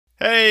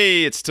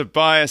Hey, it's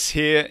Tobias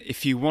here.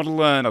 If you want to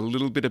learn a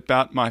little bit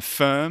about my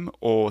firm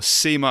or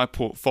see my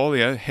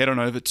portfolio, head on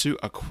over to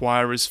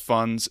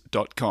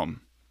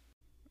acquirersfunds.com.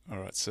 All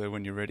right, so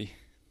when you're ready.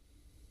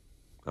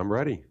 I'm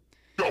ready.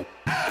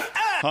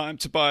 Hi, I'm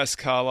Tobias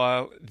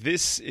Carlisle.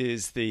 This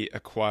is the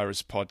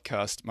Acquirers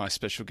Podcast. My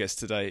special guest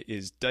today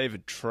is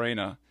David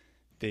Trainer,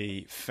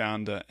 the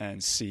founder and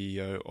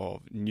CEO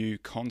of New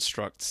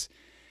Constructs.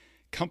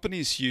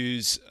 Companies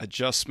use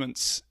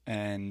adjustments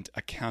and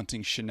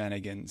accounting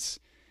shenanigans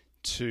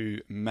to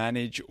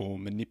manage or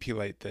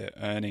manipulate their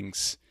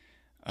earnings,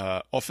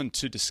 often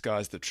to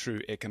disguise the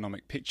true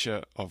economic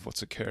picture of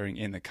what's occurring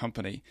in the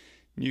company.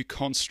 New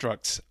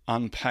Constructs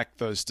unpack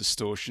those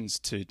distortions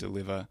to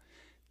deliver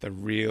the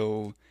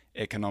real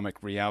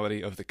economic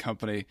reality of the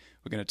company.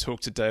 We're going to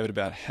talk to David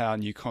about how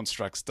New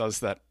Constructs does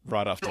that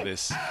right after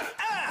this.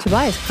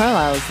 Tobias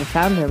Carlisle is the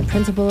founder and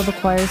principal of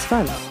Acquirers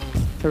Funds.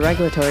 For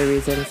regulatory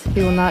reasons,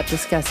 he will not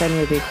discuss any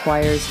of the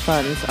Acquirers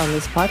Funds on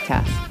this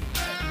podcast.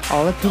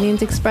 All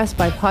opinions expressed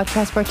by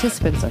podcast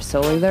participants are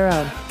solely their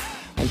own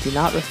and do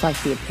not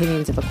reflect the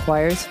opinions of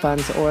Acquirers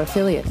Funds or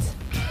affiliates.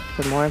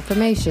 For more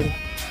information,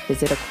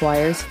 visit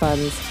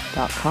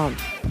acquirersfunds.com.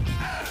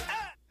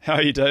 How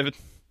are you, David?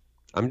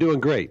 I'm doing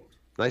great.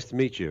 Nice to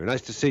meet you.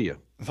 Nice to see you.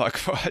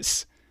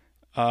 Likewise.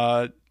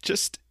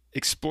 Just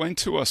explain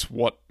to us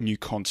what New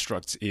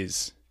Constructs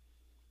is.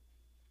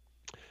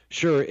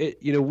 Sure.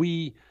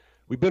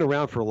 We've been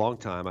around for a long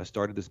time. I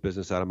started this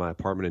business out of my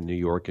apartment in New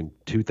York in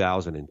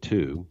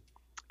 2002,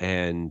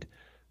 and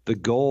the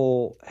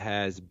goal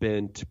has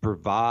been to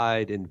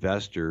provide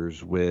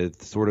investors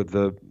with sort of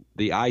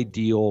the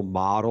ideal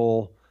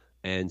model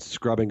and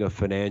scrubbing of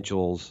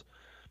financials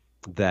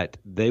that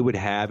they would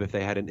have if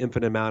they had an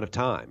infinite amount of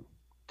time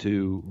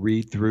to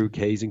read through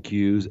K's and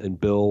Q's and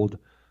build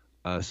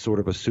sort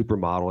of a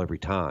supermodel every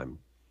time.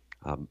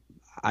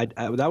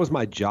 That was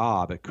my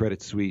job at Credit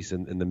Suisse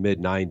in the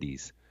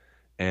mid-'90s,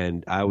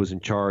 and I was in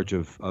charge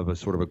of a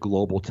sort of a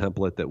global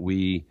template that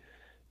we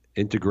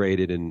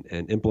integrated and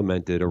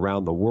implemented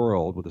around the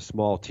world with a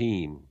small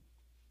team.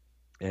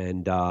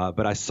 And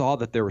but I saw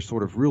that there were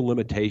sort of real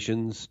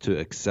limitations to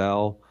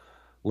Excel,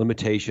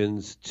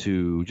 limitations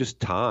to just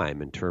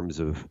time in terms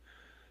of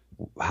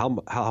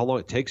how long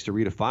it takes to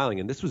read a filing.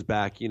 And this was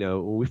back,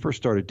 when we first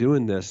started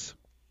doing this.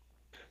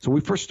 So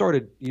when I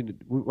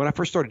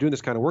first started doing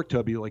this kind of work,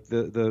 Toby, like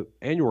the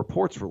annual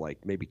reports were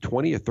like maybe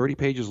 20 or 30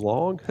 pages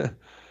long,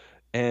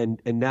 and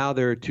now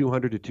they're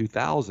 200 to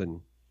 2,000.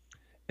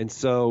 And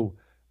so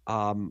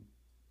I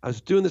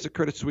was doing this at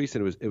Credit Suisse,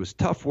 and it was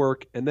tough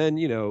work. And then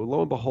lo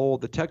and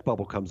behold, the tech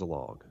bubble comes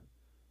along,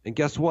 and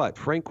guess what?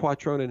 Frank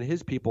Quattrone and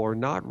his people are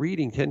not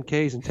reading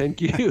 10Ks and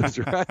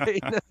 10Qs,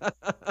 right?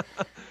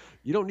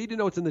 You don't need to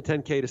know what's in the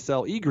 10K to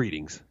sell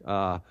e-greetings,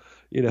 or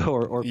you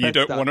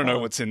don't want to know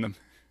what's in them.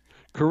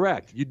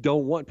 Correct. You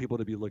don't want people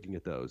to be looking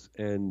at those.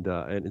 And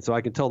so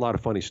I can tell a lot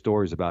of funny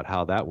stories about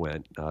how that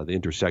went, the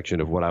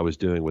intersection of what I was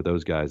doing with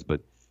those guys.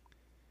 But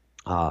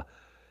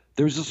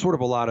there's just sort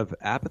of a lot of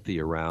apathy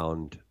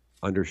around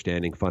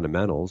understanding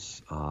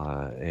fundamentals.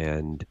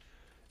 And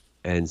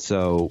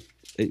so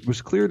it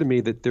was clear to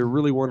me that there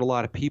really weren't a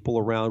lot of people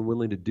around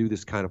willing to do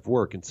this kind of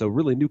work. And so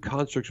really New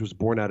Constructs was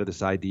born out of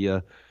this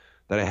idea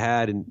that I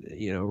had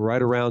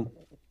right around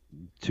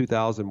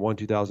 2001,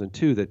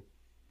 2002, that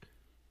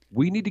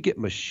we need to get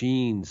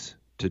machines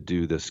to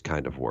do this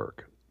kind of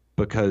work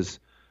because,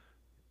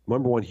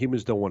 number one,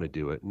 humans don't want to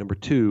do it. Number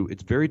two,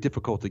 it's very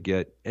difficult to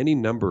get any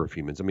number of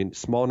humans,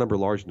 small number,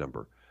 large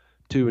number,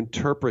 to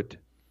interpret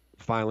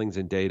filings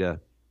and data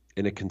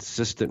in a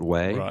consistent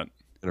way, right,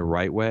 in a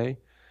right way.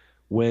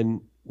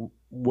 When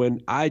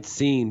I'd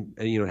seen,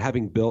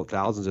 having built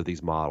thousands of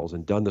these models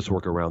and done this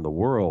work around the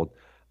world,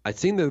 I'd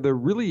seen that there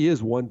really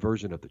is one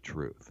version of the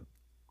truth.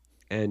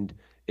 And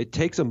it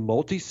takes a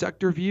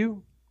multi-sector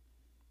view.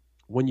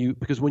 When you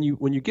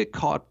get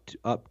caught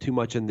up too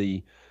much in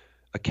the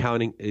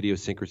accounting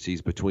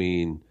idiosyncrasies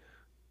between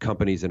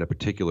companies in a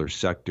particular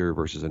sector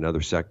versus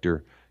another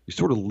sector, you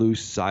sort of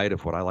lose sight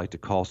of what I like to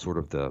call sort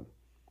of the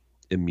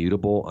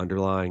immutable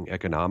underlying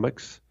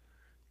economics.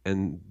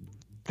 And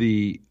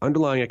the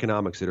underlying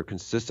economics that are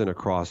consistent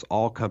across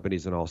all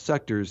companies and all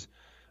sectors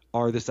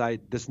are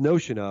this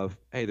notion of,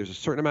 hey, there's a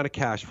certain amount of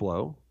cash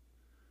flow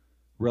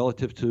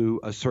relative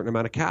to a certain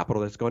amount of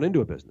capital that's gone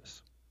into a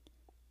business.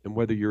 And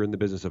whether you're in the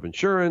business of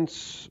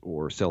insurance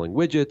or selling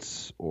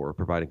widgets or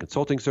providing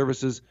consulting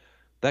services,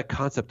 that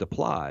concept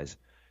applies.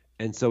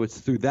 And so it's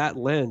through that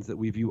lens that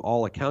we view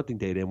all accounting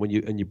data. And when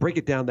you break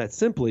it down that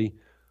simply,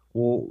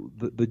 well,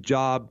 the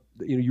job,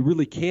 you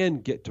really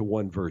can get to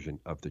one version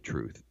of the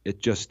truth.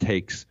 It just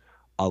takes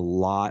a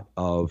lot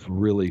of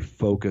really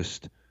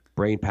focused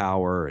brain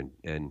power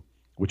and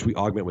which we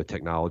augment with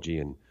technology.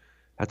 And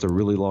that's a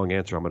really long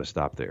answer. I'm going to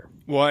stop there.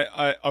 Well,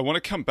 I want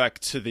to come back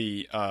to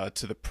the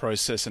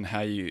process and how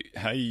you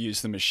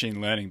use the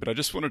machine learning, but I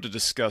just wanted to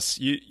discuss.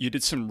 You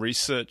did some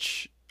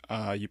research.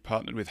 You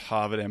partnered with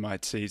Harvard,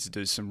 MIT to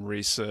do some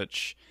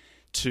research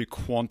to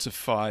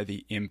quantify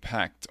the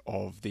impact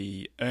of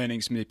the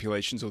earnings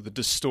manipulations or the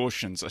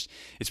distortions.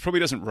 It probably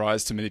doesn't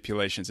rise to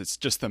manipulations. It's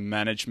just the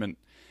management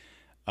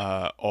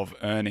of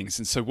earnings.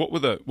 And so what were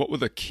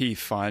the key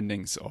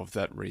findings of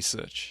that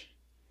research?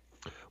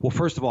 Well,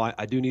 first of all,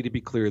 I do need to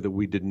be clear that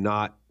we did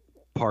not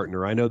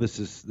partner. I know this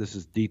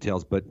is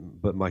details, but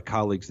my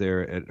colleagues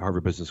there at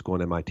Harvard Business School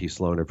and MIT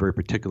Sloan are very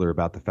particular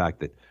about the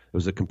fact that it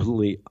was a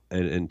completely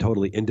and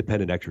totally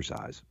independent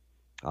exercise.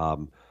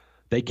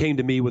 They came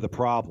to me with a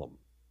problem.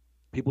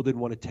 People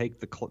didn't want to take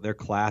their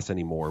class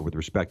anymore with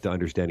respect to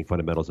understanding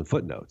fundamentals and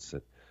footnotes.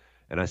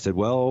 And I said,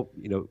 well,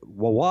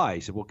 why?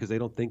 He said, well, because they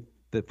don't think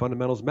that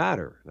fundamentals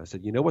matter. And I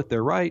said, you know what?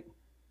 They're right.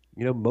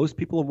 Most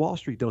people on Wall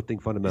Street don't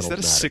think fundamentals matter.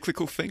 Is that a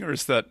cyclical thing, or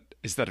is that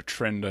a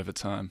trend over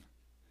time?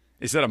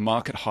 Is that a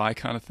market high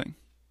kind of thing?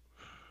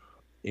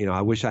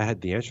 I wish I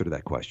had the answer to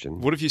that question.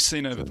 What have you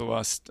seen over the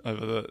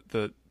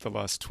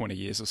last 20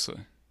 years or so?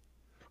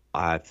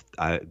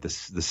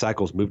 The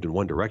cycle's moved in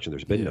one direction.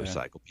 There's been no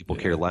cycle. People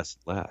care less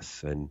and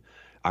less. And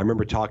I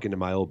remember talking to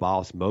my old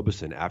boss,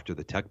 Mobison, after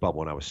the tech bubble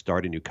when I was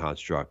starting new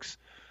constructs,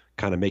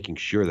 kind of making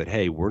sure that,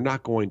 hey, we're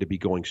not going to be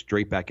going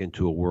straight back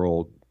into a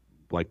world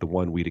like the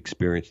one we'd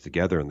experienced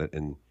together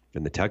in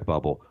the tech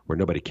bubble where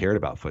nobody cared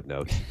about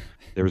footnotes.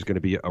 There was going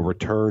to be a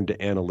return to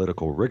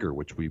analytical rigor,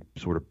 which we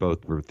sort of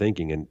both were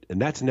thinking,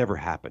 and that's never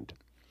happened.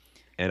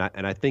 And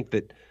I think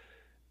that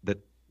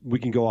we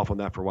can go off on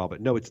that for a while,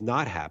 but no, it's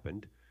not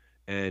happened.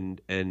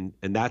 And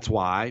that's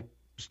why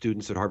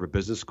students at Harvard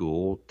Business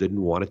School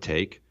didn't want to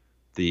take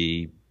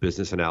the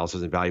business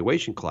analysis and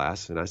valuation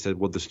class. And I said,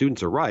 well, the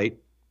students are right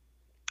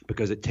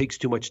because it takes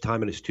too much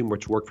time and it's too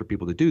much work for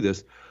people to do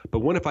this. But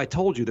what if I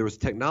told you there was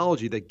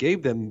technology that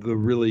gave them the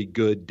really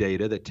good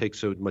data that takes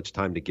so much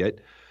time to get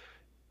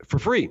for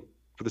free,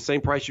 for the same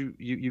price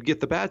you get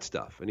the bad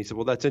stuff? And he said,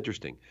 well, that's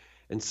interesting.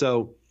 And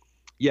so,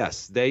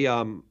 yes, they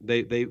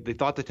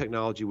thought the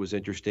technology was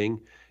interesting.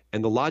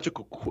 And the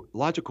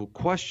logical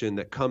question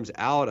that comes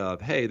out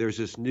of, hey, there's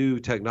this new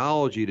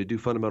technology to do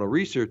fundamental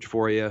research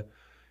for you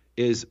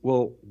is,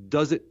 well,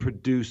 does it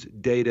produce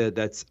data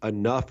that's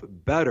enough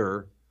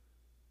better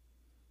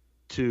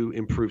to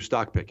improve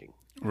stock picking?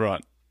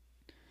 Right.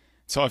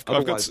 So I've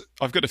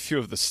got a few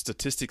of the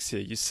statistics here.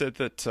 You said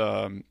that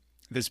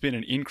there's been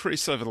an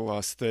increase over the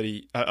last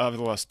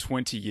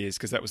 20 years,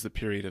 because that was the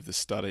period of the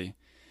study.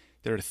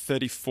 There are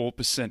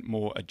 34%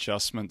 more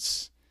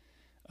adjustments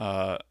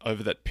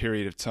over that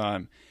period of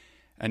time.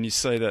 And you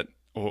say that,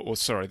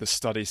 the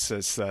study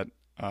says that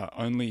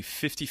only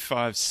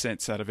 55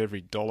 cents out of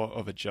every dollar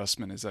of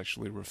adjustment is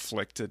actually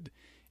reflected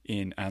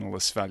in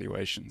analyst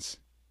valuations.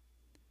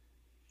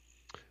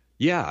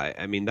 Yeah,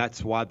 I mean,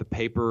 that's why the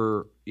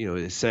paper,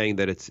 is saying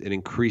that it's an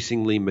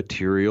increasingly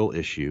material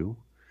issue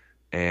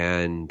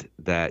and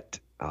that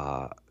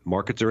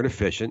markets are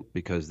inefficient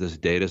because this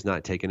data is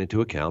not taken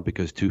into account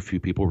because too few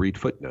people read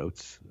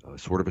footnotes.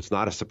 It's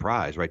not a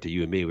surprise, right, to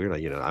you and me. We're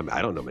like,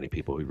 I don't know many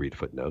people who read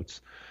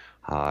footnotes.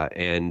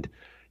 And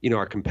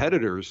our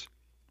competitors,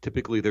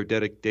 typically their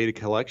data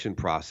collection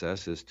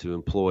process is to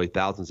employ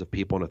thousands of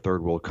people in a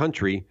third world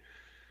country.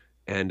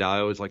 And I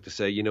always like to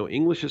say,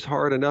 English is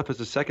hard enough as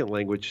a second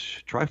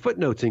language. Try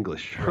footnotes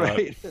English,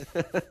 right?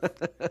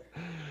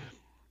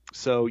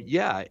 So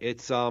yeah,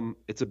 it's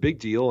a big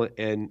deal,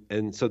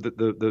 and so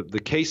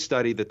the case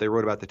study that they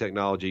wrote about the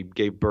technology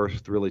gave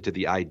birth really to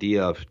the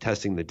idea of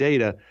testing the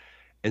data,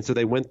 and so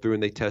they went through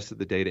and they tested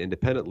the data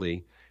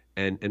independently,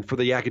 and for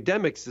the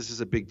academics this is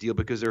a big deal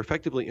because they're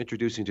effectively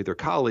introducing to their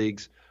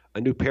colleagues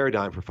a new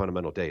paradigm for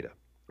fundamental data,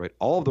 right?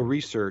 All of the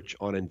research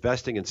on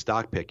investing and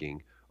stock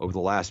picking over the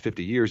last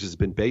 50 years has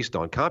been based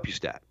on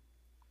CompuStat,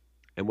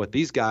 and what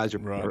these guys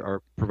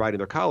are providing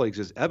their colleagues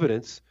is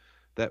evidence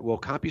that, well,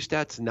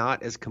 CompuStat's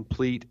not as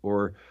complete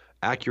or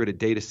accurate a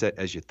data set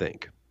as you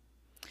think.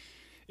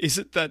 Is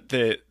it that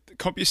the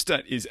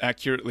CompuStat is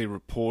accurately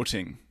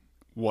reporting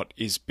what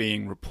is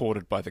being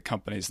reported by the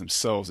companies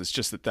themselves? It's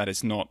just that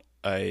is not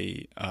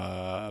a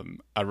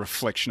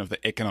reflection of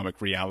the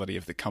economic reality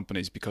of the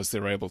companies because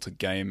they're able to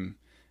game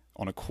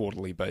on a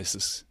quarterly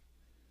basis?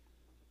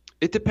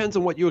 It depends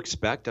on what you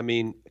expect. I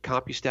mean,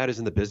 CompuStat is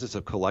in the business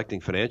of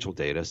collecting financial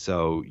data,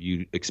 so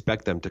you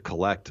expect them to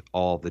collect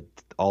all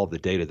the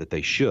data that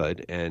they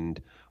should. And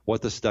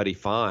what the study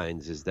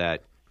finds is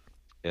that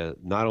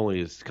not only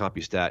is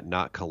CompuStat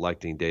not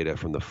collecting data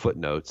from the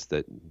footnotes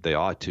that they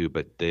ought to,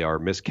 but they are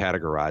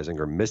miscategorizing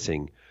or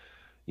missing,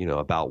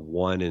 about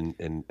one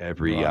in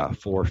every 4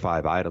 or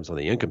 5 items on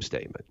the income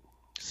statement.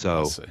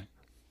 So,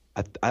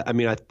 I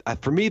mean,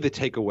 for me, the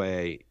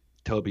takeaway,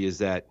 Toby, is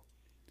that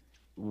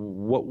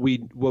what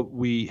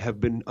we have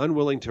been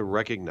unwilling to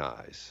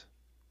recognize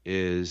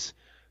is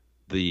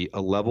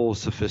a level of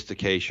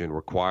sophistication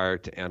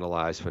required to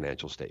analyze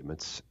financial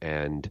statements,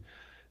 and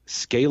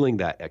scaling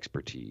that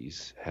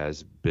expertise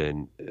has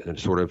been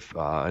sort of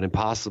an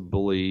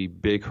impossibly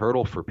big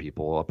hurdle for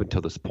people up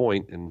until this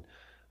point. And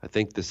I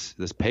think this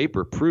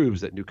paper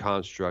proves that New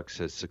Constructs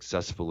has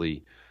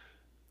successfully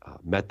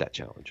met that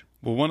challenge.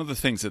 Well, one of the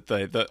things that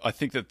I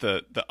think that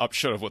the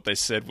upshot of what they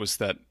said was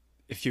that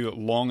if you're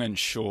long and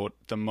short,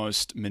 the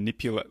most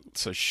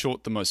so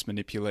short the most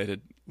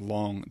manipulated,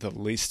 long the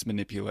least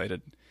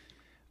manipulated,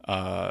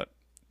 that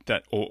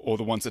or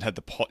the ones that had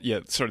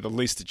the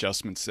least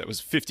adjustments. That was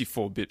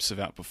 54 bips of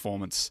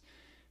outperformance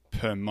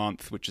per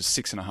month, which is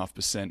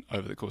 6.5%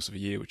 over the course of a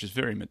year, which is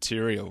very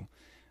material.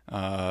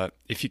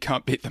 If you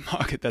can't beat the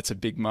market, that's a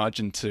big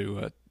margin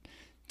to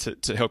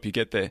help you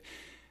get there.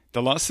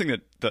 The last thing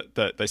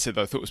that they said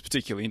that I thought was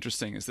particularly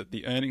interesting is that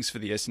the earnings for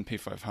the S&P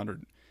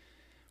 500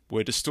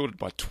 were distorted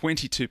by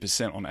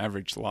 22% on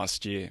average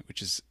last year,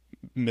 which is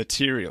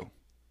material.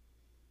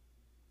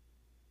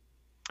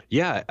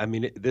 Yeah, I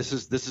mean, this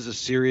is a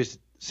serious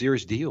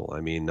deal. I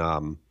mean,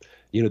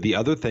 the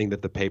other thing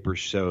that the paper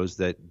shows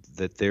that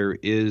the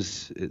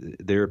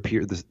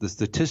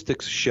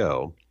statistics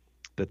show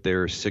that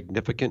there's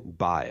significant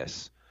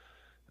bias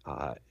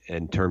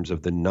in terms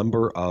of the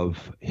number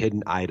of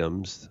hidden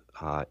items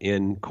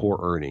in core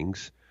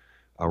earnings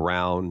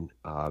around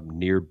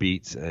near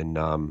beats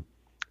and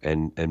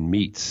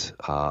meets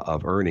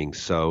of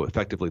earnings. So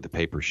effectively, the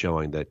paper is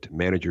showing that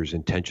managers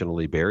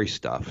intentionally bury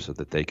stuff so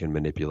that they can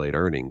manipulate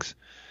earnings,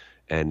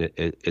 and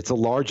it's a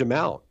large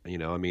amount.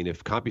 I mean,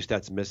 if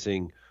CompuStat's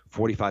missing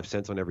 45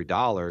 cents on every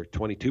dollar,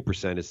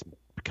 22% is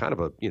kind of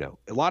a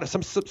lot of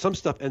some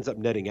stuff ends up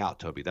netting out,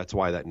 Toby. That's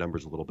why that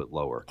number's a little bit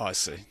lower. I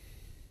see.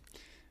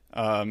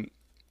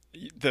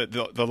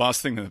 The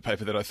last thing in the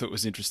paper that I thought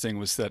was interesting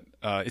was that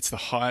it's the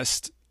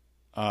highest,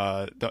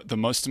 the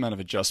most amount of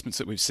adjustments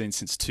that we've seen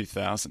since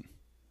 2000.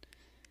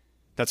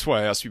 That's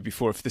why I asked you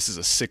before if this is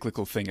a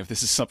cyclical thing, if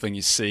this is something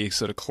you see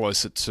sort of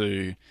closer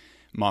to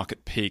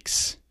market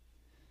peaks.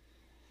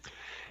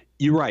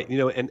 You're right.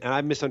 And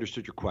I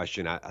misunderstood your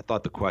question. I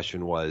thought the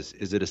question was,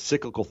 is it a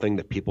cyclical thing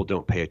that people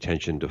don't pay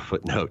attention to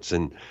footnotes?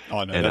 And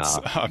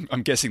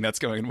I'm guessing that's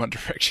going in one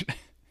direction.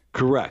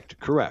 Correct.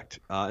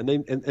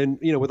 And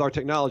with our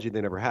technology,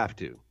 they never have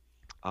to.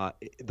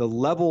 The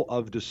level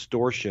of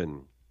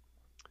distortion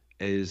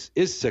is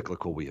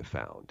cyclical, we have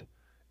found,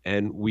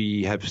 and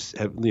we have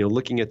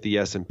looking at the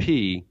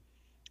S&P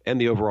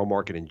and the overall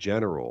market in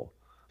general,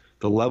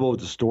 the level of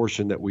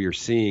distortion that we are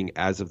seeing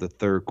as of the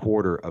third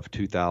quarter of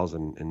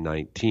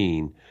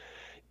 2019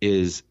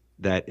 is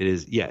that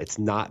it's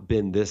not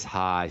been this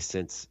high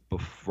since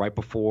right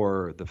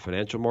before the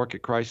financial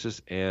market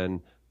crisis and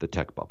the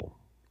tech bubble.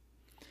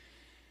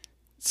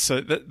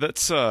 So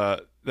that's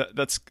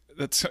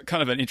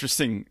kind of an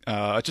interesting.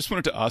 I just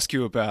wanted to ask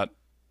you about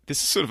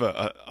this. Is sort of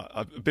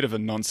a bit of a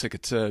non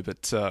sequitur,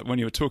 but when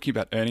you were talking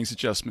about earnings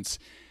adjustments,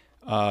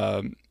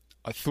 I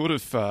thought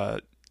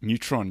of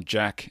Neutron,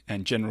 Jack,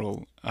 and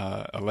General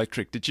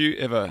Electric. Did you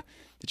ever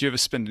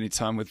spend any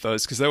time with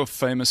those? Because they were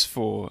famous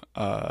for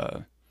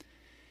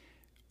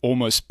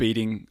almost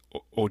beating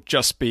or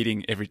just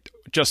beating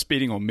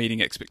or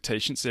meeting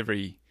expectations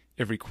every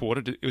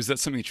quarter. Was that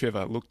something that you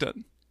ever looked at?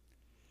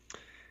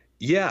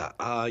 Yeah,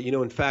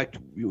 in fact,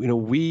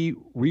 we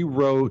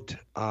wrote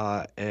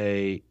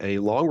a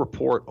long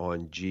report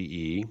on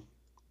GE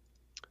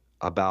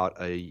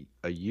about a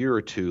year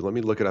or two. Let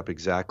me look it up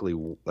exactly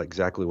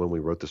when we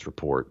wrote this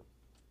report,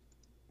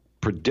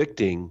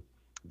 predicting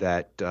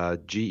that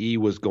GE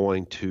was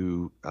going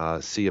to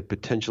see a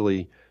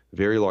potentially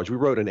very large. We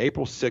wrote on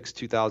April 6,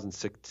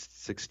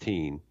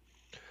 2016.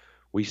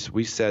 We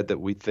said that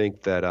we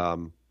think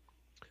that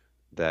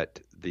that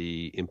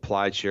the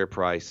implied share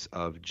price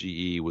of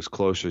GE was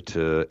closer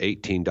to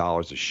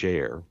 $18 a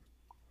share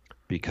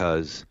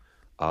because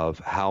of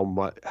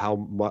how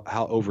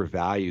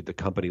overvalued the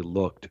company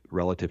looked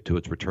relative to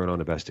its return on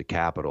invested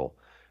capital.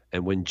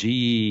 And when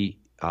GE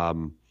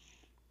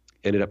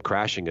ended up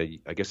crashing,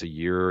 I guess a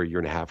year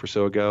and a half or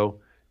so ago,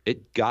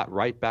 it got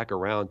right back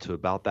around to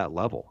about that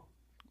level.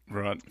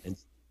 Right.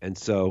 And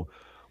so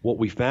what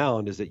we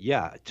found is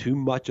that, too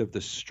much of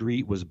the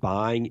street was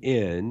buying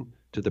in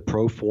to the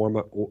pro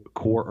forma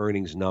core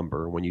earnings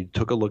number when you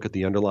took a look at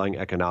the underlying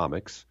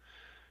economics,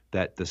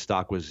 that the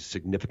stock was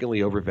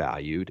significantly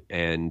overvalued.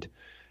 And,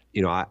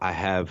 I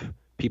have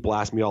people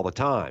ask me all the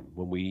time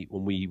when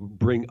we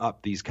bring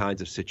up these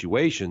kinds of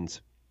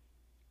situations,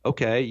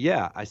 okay,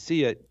 yeah, I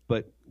see it,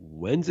 but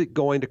when's it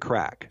going to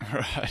crack?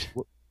 Right.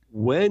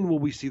 When will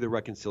we see the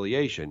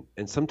reconciliation?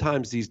 And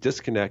sometimes these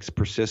disconnects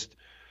persist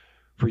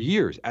for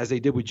years, as they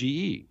did with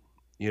GE.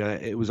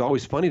 It was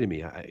always funny to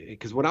me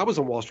because when I was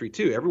on Wall Street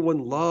too,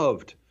 everyone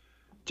loved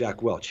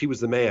Jack Welch. He was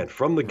the man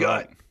from the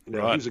gut.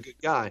 Right. He was a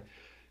good guy.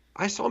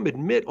 I saw him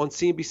admit on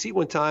CNBC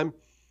one time,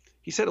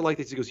 he said it like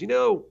this. He goes,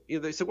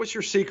 they said, what's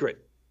your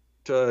secret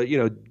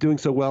to, doing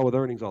so well with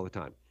earnings all the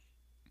time?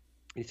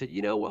 And he said,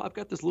 well, I've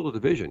got this little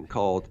division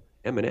called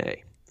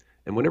M&A.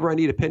 And whenever I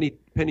need a penny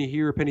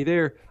here, a penny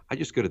there, I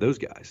just go to those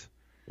guys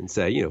and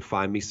say,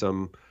 find me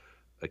some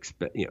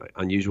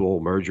unusual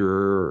merger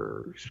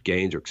or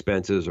gains or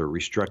expenses or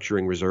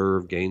restructuring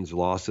reserve gains,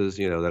 losses,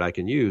 that I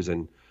can use.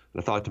 And I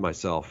thought to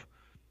myself,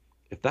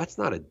 if that's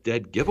not a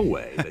dead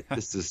giveaway that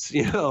this is,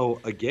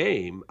 a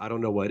game, I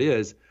don't know what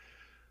is.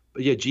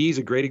 But yeah, GE is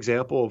a great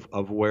example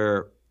of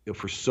where,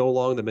 for so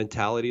long, the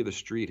mentality of the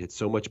street had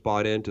so much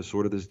bought into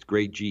sort of this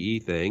great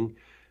GE thing.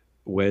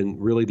 when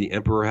really the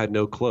emperor had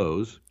no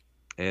clothes,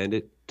 and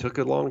it took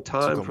a long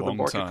time for the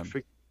market to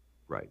figure.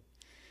 Right.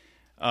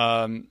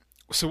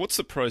 So what's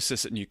the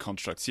process at New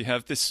Constructs? You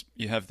have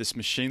this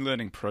machine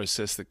learning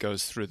process that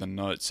goes through the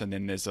notes, and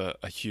then there's a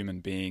human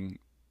being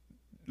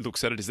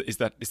looks at it. Is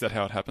that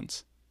how it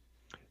happens?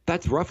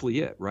 That's roughly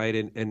it, right?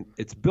 And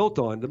it's built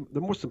on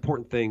the most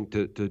important thing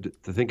to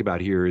think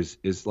about here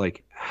is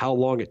like how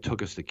long it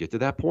took us to get to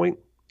that point.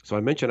 So I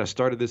mentioned I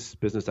started this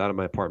business out of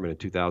my apartment in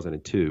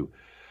 2002,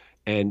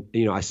 and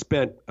I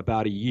spent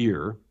about a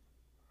year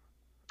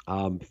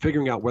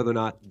figuring out whether or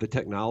not the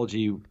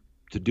technology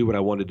to do what I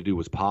wanted to do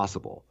was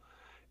possible.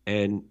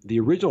 And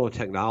the original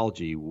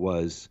technology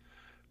was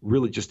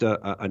really just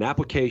an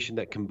application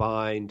that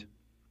combined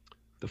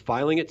the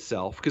filing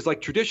itself, because like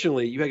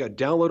traditionally you got to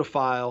download a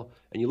file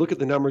and you look at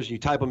the numbers and you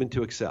type them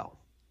into Excel.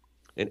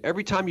 And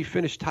every time you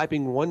finish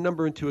typing one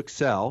number into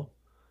Excel,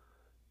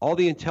 all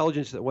the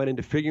intelligence that went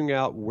into figuring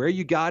out where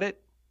you got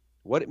it,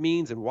 what it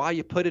means, and why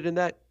you put it in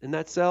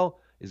that cell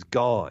is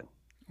gone.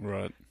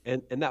 Right.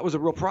 And that was a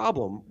real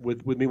problem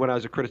with me when I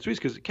was at Credit Suisse,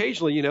 because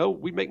occasionally,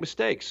 we'd make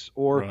mistakes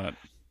or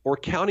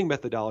counting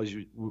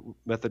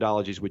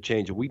methodologies would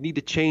change, and we need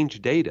to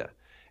change data.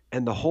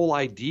 And the whole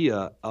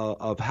idea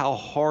of how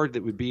hard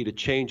it would be to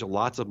change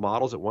lots of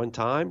models at one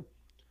time,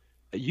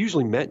 it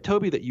usually meant,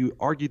 Toby, that you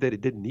argued that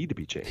it didn't need to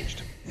be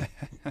changed.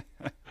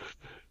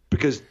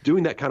 Because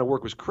doing that kind of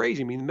work was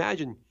crazy. I mean,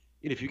 imagine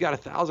if you got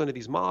 1,000 of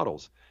these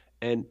models,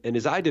 and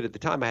as I did at the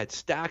time, I had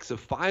stacks of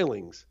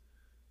filings,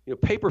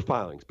 paper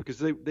filings, because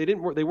they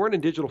weren't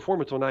in digital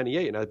form until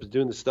 98, and I was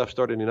doing this stuff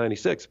starting in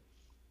 96.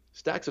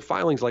 Stacks of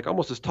filings like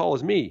almost as tall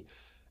as me.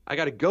 I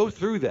got to go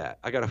through that.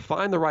 I got to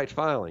find the right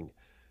filing.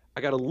 I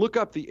got to look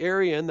up the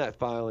area in that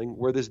filing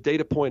where this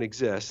data point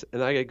exists,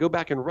 and I got to go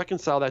back and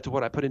reconcile that to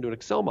what I put into an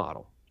Excel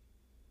model.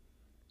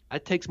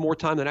 That takes more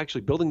time than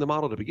actually building the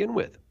model to begin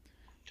with.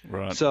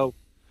 Right. So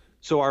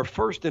our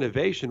first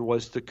innovation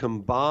was to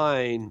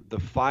combine the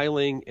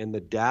filing and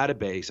the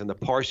database and the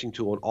parsing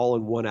tool all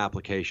in one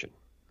application,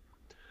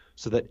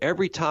 so that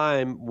every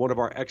time one of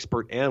our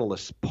expert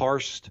analysts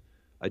parsed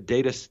a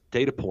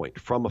data point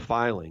from a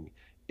filing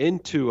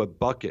into a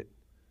bucket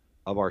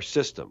of our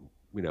system,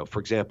 for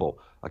example,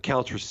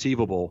 accounts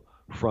receivable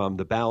from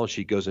the balance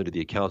sheet goes into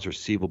the accounts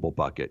receivable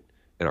bucket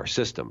in our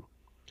system.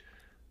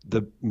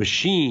 The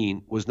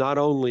machine was not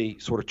only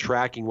sort of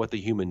tracking what the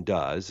human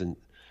does,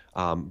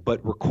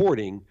 but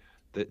recording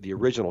the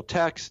original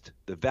text,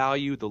 the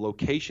value, the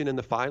location in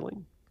the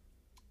filing,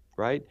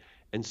 right?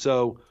 And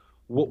so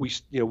what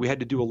we had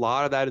to do a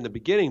lot of that in the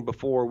beginning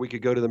before we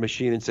could go to the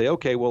machine and say,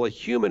 okay, well, a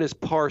human has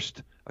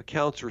parsed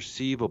accounts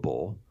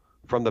receivable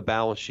from the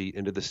balance sheet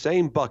into the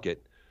same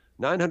bucket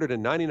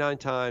 999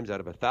 times out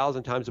of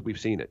 1,000 times that we've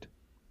seen it.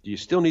 Do you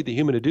still need the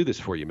human to do this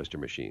for you, Mr.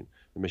 Machine?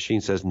 The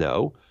machine says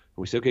no. And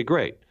we say, okay,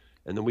 great.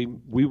 And then we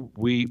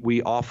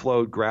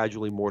offload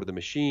gradually more to the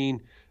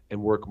machine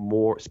and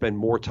spend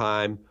more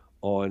time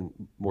on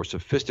more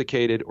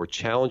sophisticated or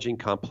challenging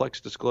complex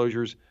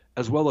disclosures,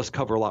 as well as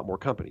cover a lot more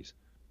companies.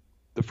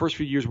 The first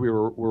few years we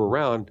were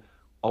around,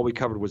 all we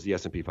covered was the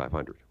S&P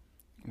 500.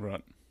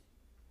 Right.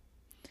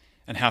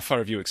 And how far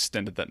have you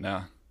extended that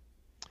now?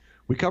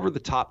 We covered the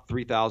top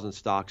 3,000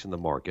 stocks in the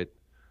market.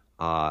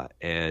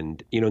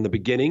 And in the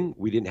beginning,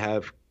 we didn't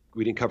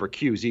cover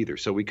Qs either.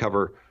 So we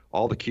cover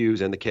all the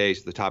Qs and the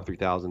Ks, the top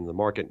 3,000 in the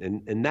market.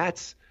 And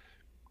that's,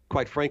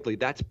 quite frankly,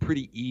 that's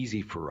pretty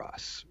easy for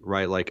us,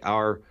 right? Like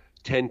our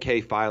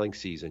 10K filing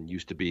season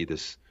used to be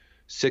this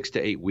 6 to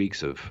 8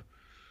 weeks of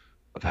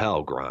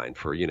hell grind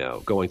for,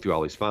 going through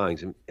all these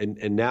filings.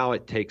 And now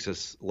it takes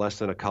us less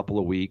than a couple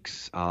of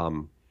weeks.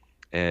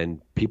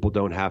 And people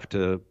don't have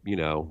to,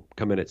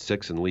 come in at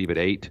 6 and leave at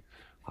 8.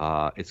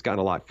 It's gotten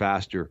a lot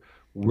faster.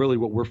 Really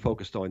what we're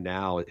focused on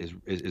now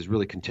is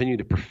really continue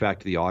to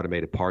perfect the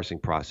automated parsing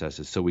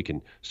processes so we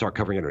can start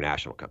covering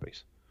international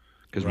companies,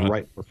 because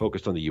we're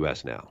focused on the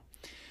U.S. now.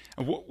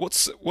 And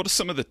what are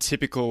some of the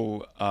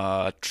typical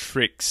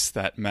tricks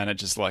that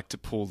managers like to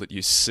pull that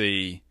you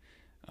see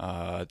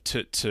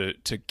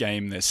to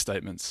game their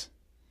statements?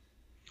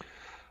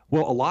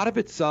 Well, a lot of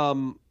it's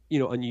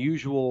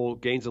unusual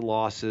gains and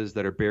losses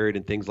that are buried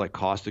in things like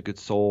cost of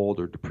goods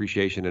sold or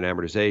depreciation and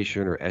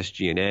amortization or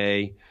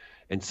SG&A.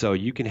 And so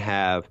you can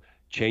have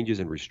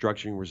changes in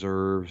restructuring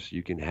reserves.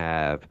 You can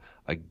have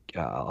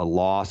a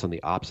loss on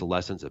the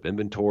obsolescence of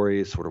inventory.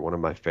 It's sort of one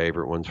of my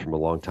favorite ones from a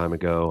long time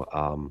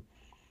ago.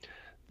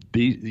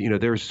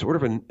 There's sort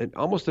of I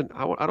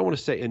don't want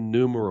to say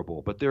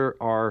innumerable, but there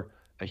are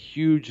a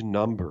huge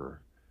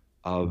number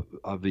of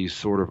these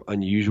sort of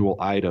unusual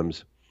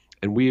items.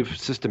 And we've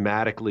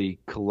systematically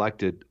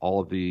collected all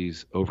of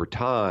these over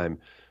time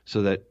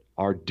so that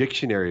our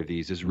dictionary of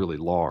these is really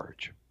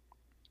large.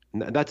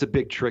 And that's a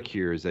big trick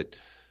here, is that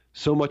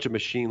so much of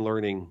machine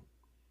learning,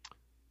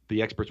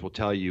 the experts will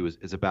tell you,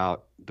 is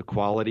about the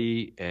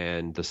quality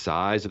and the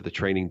size of the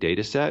training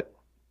data set.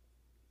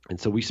 And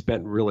so we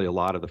spent really a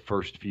lot of the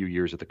first few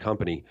years at the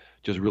company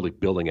just really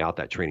building out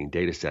that training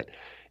data set.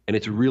 And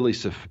it's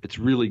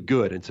really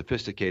good and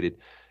sophisticated.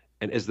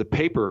 And as the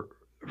paper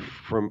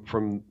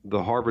from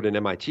the Harvard and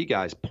MIT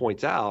guys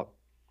points out,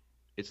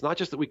 it's not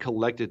just that we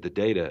collected the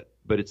data,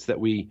 but it's that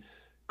we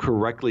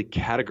correctly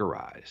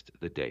categorized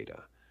the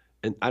data.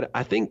 And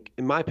I think,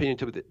 in my opinion,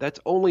 that's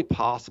only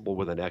possible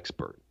with an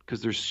expert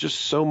because there's just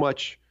so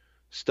much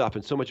stuff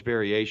and so much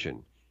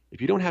variation.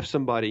 If you don't have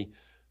somebody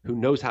who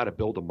knows how to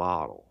build a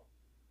model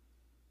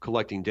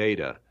collecting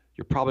data,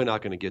 you're probably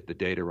not going to get the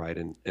data right.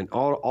 And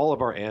all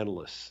of our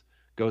analysts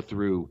go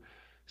through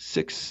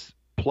 6+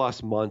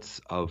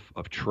 months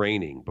of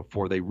training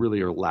before they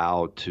really are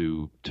allowed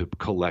to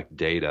collect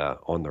data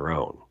on their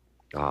own.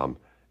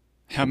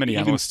 How many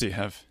analysts do you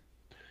have?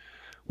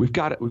 We've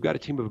got a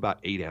team of about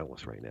 8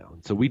 analysts right now.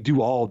 And so we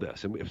do all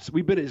this. And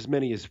we've been as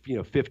many as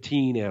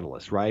 15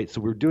 analysts, right?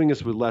 So we're doing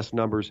this with less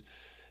numbers.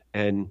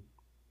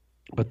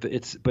 But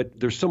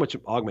there's so much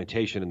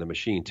augmentation in the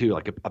machine too.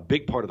 Like a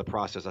big part of the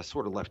process I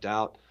sort of left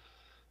out,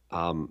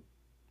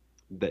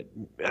 that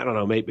I don't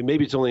know,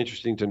 maybe it's only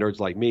interesting to nerds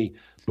like me,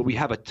 but we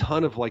have a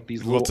ton of like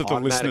these lots little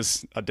of the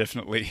listeners are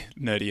definitely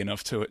nerdy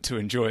enough to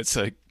enjoy it.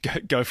 So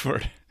go for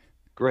it.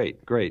 Great.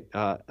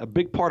 A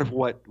big part of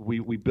what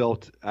we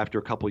built after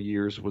a couple of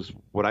years was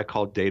what I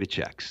call data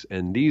checks.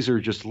 And these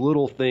are just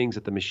little things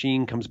that the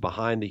machine comes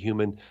behind the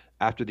human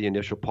after the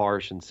initial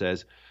parse and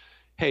says,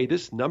 hey,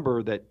 this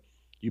number that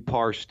you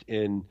parsed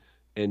in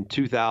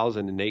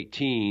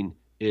 2018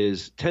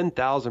 is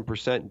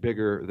 10,000%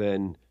 bigger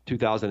than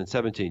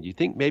 2017. Do you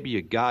think maybe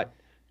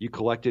you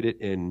collected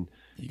it in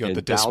You got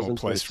the decimal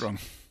place wrong.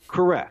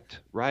 Correct,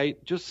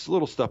 right? Just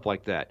little stuff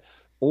like that.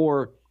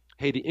 Or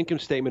hey, the income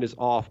statement is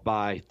off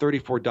by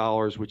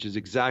 $34, which is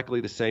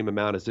exactly the same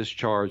amount as this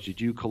charge. Did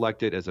you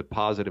collect it as a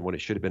positive when it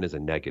should have been as a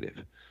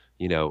negative?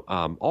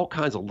 All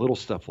kinds of little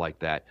stuff like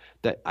that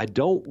I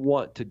don't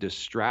want to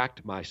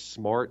distract my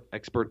smart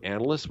expert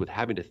analysts with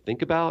having to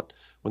think about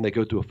when they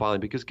go through a filing,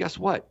 because guess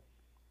what?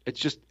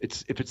 If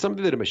it's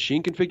something that a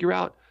machine can figure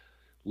out,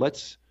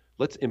 let's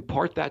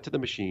impart that to the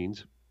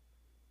machines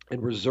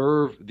and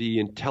reserve the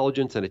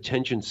intelligence and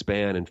attention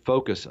span and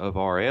focus of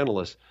our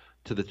analysts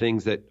to the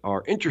things that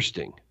are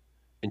interesting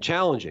and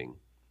challenging.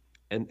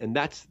 And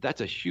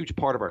that's a huge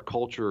part of our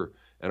culture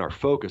and our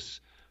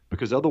focus,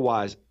 because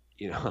otherwise,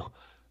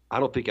 I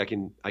don't think I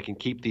can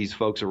keep these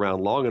folks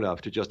around long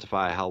enough to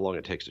justify how long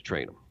it takes to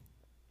train them.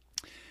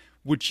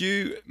 Would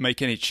you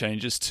make any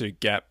changes to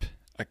GAAP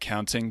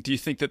accounting? Do you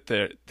think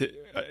that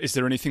is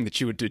there anything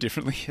that you would do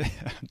differently?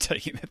 I'm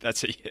taking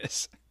that's a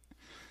yes.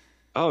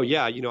 Oh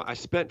yeah, I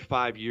spent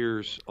 5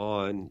 years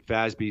on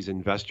FASB's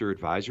Investor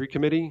Advisory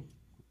Committee,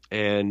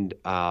 and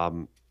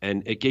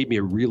it gave me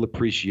a real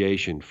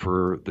appreciation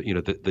for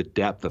the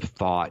depth of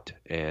thought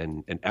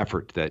and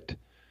effort that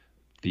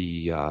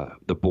the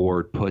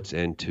board puts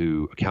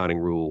into accounting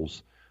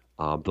rules,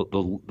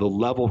 the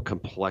level of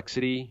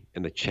complexity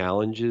and the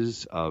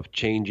challenges of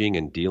changing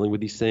and dealing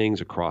with these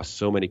things across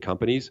so many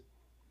companies.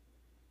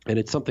 And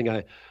it's something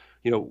I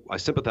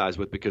sympathize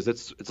with, because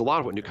it's a lot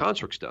of what New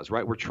Constructs does,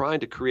 right? We're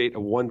trying to create a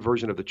one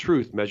version of the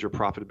truth, measure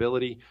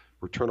profitability,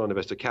 return on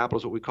invested capital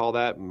is what we call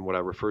that, and what I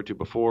referred to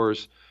before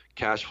is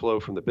cash flow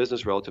from the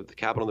business relative to the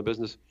capital in the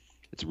business.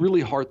 It's a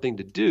really hard thing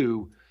to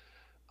do,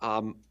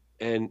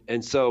 and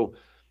so.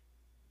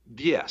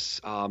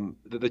 Yes,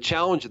 the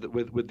challenge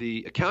with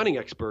the accounting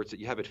experts that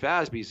you have at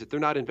FASB is that they're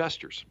not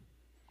investors,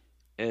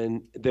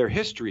 and their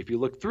history, if you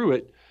look through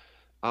it,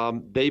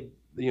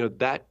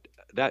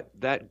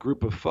 that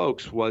group of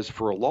folks was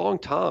for a long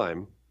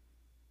time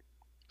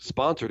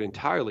sponsored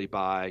entirely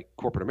by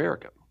corporate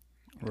America.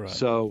 Right.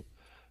 So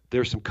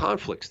there's some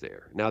conflicts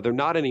there. Now they're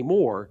not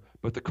anymore,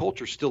 but the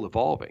culture's still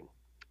evolving,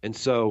 and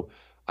so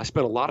I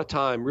spent a lot of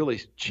time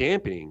really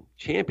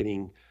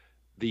championing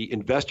the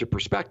investor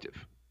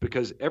perspective.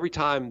 Because every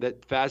time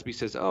that FASB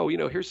says, oh,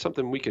 here's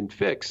something we can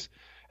fix,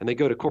 and they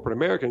go to corporate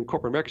America, and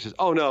corporate America says,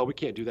 oh, no, we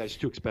can't do that. It's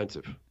too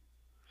expensive.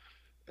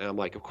 And I'm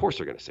like, of course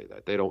they're going to say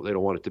that. They don't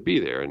want it to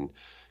be there. And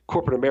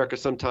corporate America,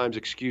 sometimes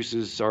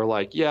excuses are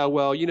like, yeah,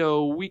 well,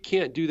 we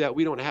can't do that.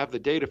 We don't have the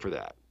data for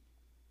that.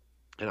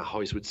 And I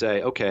always would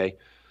say, okay,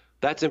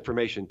 that's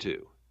information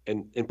too.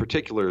 And in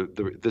particular,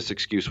 this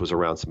excuse was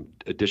around some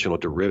additional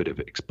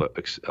derivative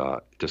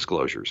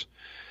disclosures.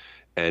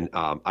 And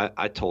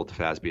I told the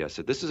FASB, I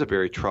said, this is a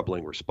very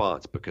troubling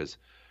response, because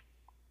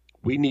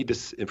we need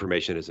this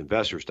information as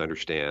investors to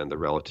understand the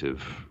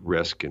relative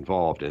risk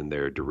involved in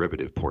their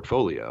derivative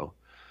portfolio.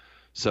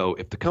 So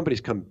if the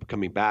company's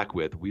coming back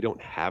with, we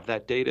don't have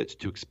that data, it's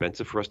too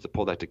expensive for us to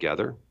pull that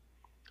together,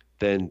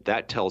 then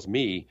that tells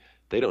me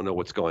they don't know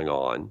what's going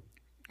on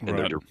in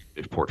their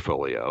derivative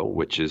portfolio,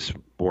 which is,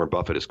 Warren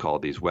Buffett has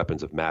called these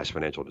weapons of mass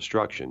financial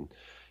destruction.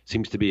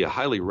 Seems to be a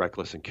highly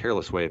reckless and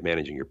careless way of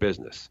managing your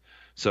business.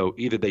 So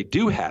either they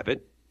do have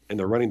it and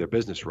they're running their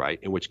business right,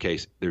 in which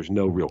case there's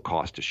no real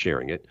cost to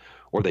sharing it,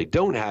 or they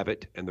don't have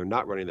it and they're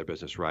not running their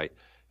business right,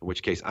 in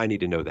which case I need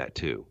to know that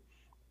too.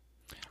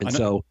 And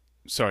so,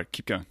 sorry,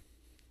 keep going.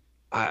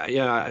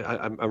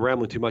 I'm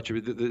rambling too much.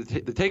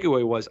 The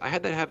takeaway was I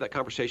had to have that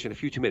conversation a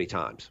few too many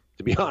times,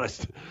 to be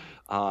honest.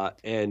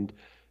 And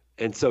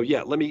And so,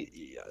 yeah,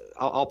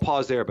 I'll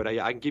pause there, but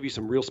I can give you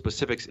some real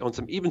specifics on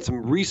some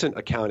recent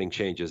accounting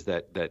changes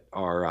that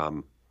are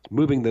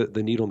moving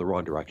the needle in the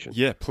wrong direction.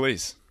 Yeah,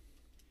 please.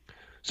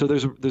 So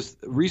there's this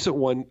recent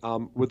one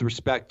with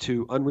respect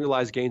to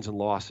unrealized gains and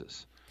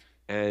losses,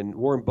 and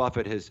Warren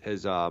Buffett has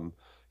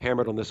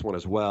hammered on this one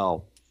as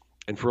well.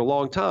 And for a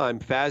long time,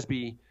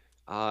 FASB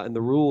and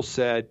the rules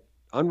said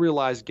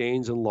unrealized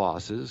gains and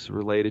losses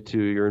related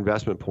to your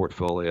investment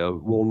portfolio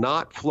will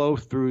not flow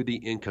through the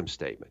income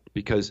statement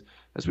because,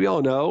 as we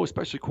all know,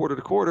 especially quarter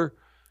to quarter,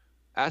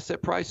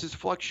 asset prices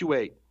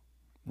fluctuate.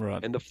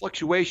 Right. And the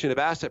fluctuation of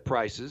asset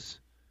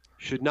prices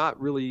should not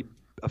really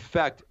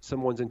affect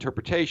someone's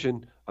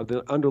interpretation of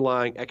the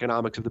underlying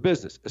economics of the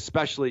business,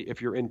 especially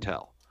if you're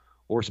Intel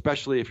or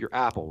especially if you're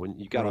Apple, when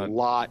you've got a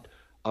lot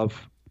of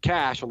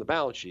cash on the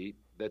balance sheet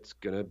that's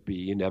going to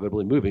be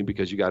inevitably moving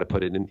because you got to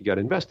put it in, you got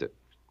to invest it.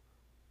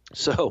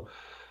 So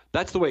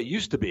that's the way it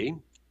used to be.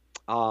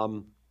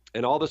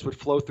 And all this would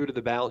flow through to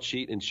the balance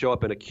sheet and show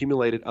up in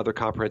accumulated other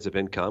comprehensive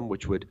income,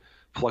 which would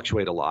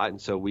fluctuate a lot.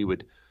 And so we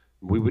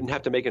wouldn't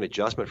have to make an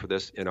adjustment for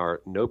this in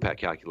our NOPAT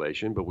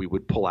calculation, but we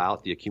would pull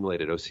out the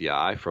accumulated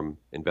OCI from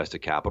invested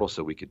capital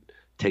so we could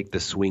take the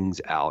swings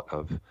out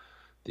of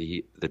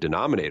the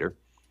denominator.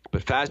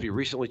 But FASB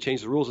recently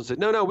changed the rules and said,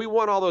 no, we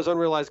want all those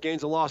unrealized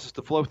gains and losses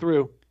to flow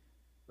through.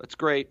 That's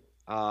great.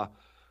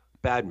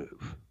 Bad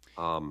move.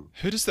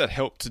 Who does that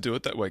help to do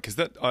it that way? Because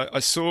I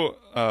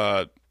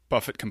saw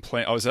Buffett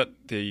complain. I was at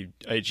the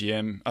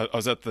AGM. I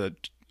was at the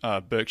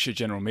Berkshire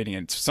General Meeting,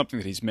 and it's something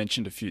that he's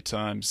mentioned a few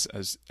times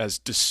as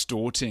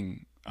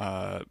distorting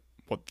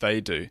what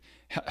they do.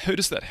 Who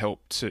does that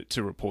help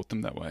to report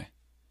them that way?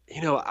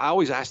 I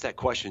always ask that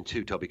question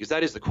too, Toby, because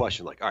that is the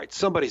question. Like, all right,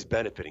 somebody's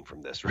benefiting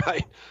from this,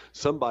 right?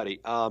 Somebody.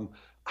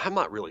 I'm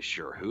not really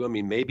sure who. I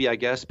mean, maybe I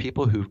guess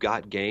people who've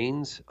got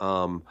gains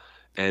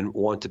and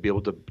want to be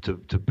able to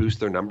boost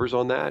their numbers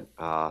on that.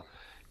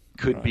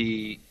 Could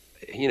be,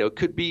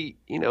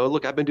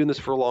 look, I've been doing this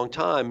for a long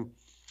time.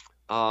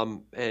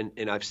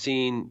 And I've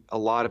seen a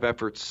lot of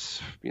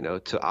efforts,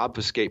 to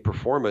obfuscate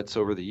performance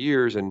over the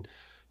years. And,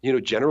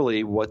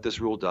 generally what this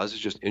rule does is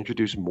just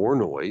introduce more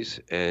noise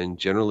and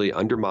generally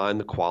undermine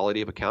the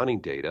quality of accounting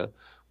data,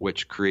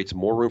 which creates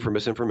more room for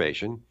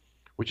misinformation,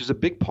 which is a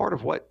big part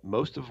of what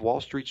most of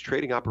Wall Street's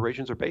trading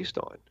operations are based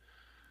on.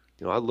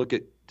 I look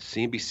at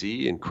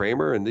CNBC and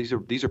Kramer, and these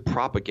are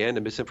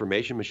propaganda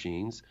misinformation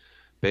machines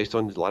based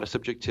on a lot of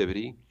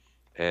subjectivity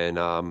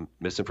and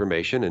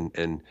misinformation,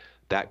 and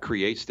that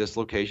creates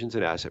dislocations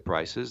in asset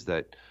prices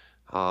that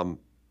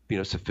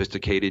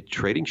sophisticated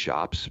trading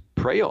shops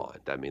prey on.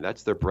 I mean,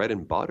 that's their bread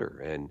and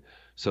butter. And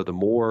so the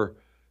more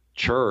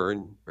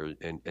churn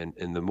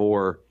and the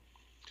more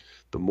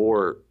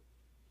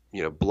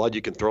blood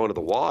you can throw into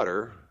the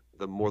water,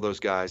 the more those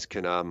guys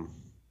can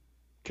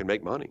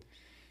make money.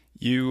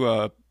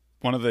 You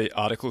one of the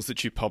articles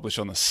that you published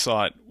on the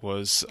site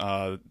was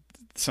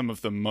some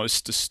of the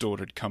most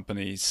distorted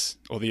companies,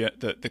 or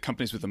the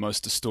companies with the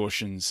most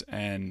distortions,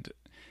 and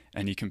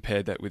you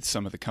compared that with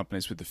some of the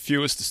companies with the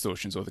fewest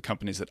distortions, or the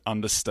companies that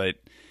understate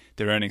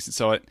their earnings. And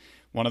so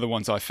one of the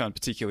ones I found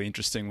particularly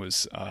interesting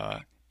was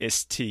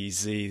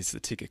STZ, is the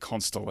ticker,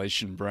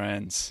 Constellation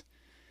Brands,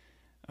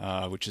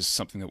 which is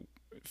something that,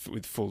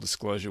 with full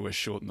disclosure, we're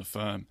short in the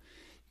firm.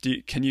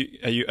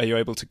 Are you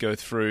able to go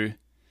through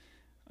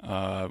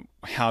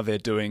how they're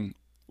doing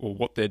or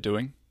what they're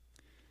doing?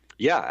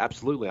 Yeah,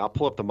 absolutely. I'll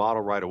pull up the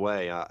model right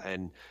away.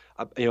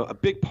 A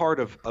big part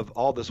of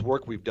all this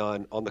work we've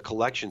done on the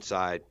collection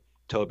side,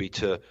 Toby,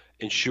 to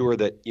ensure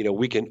that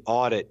we can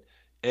audit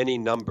any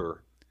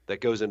number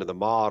that goes into the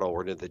model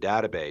or into the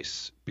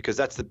database, because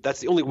that's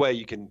the only way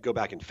you can go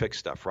back and fix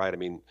stuff, right? I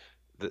mean,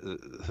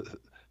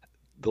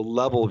 the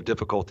level of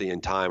difficulty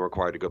and time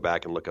required to go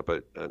back and look up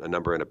a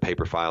number in a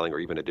paper filing or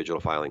even a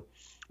digital filing.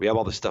 We have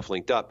all this stuff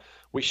linked up.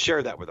 We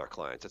share that with our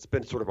clients. It's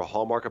been sort of a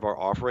hallmark of our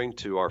offering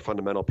to our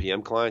fundamental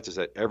PM clients, is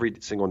that every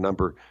single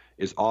number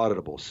is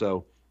auditable.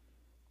 So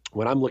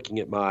when I'm looking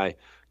at my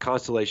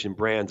Constellation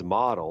Brands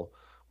model,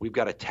 we've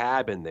got a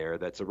tab in there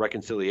that's a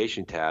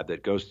reconciliation tab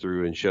that goes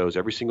through and shows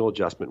every single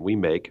adjustment we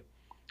make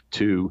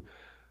to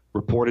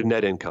reported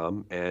net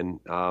income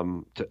and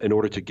in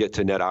order to get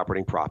to net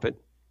operating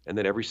profit, and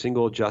then every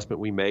single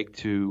adjustment we make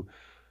to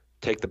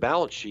take the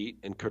balance sheet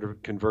and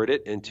convert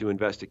it into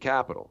invested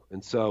capital.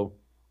 And so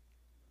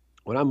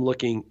when I'm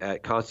looking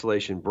at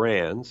Constellation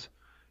Brands,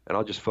 and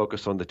I'll just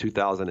focus on the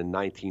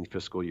 2019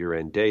 fiscal year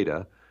end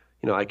data,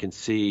 I can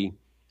see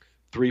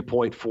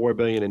 $3.4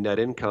 billion in net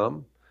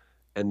income,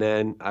 and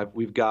then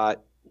we've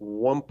got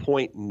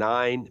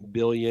 $1.9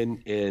 billion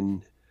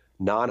in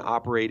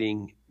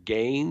non-operating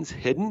gains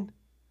hidden.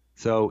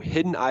 So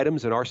hidden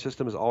items in our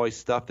system is always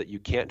stuff that you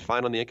can't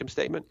find on the income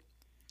statement.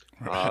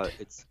 Right.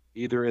 It's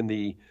either in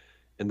the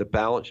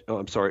balance. Oh,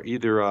 I'm sorry.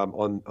 Either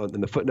in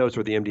the footnotes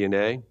or the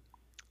MD&A.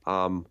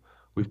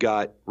 We've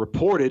got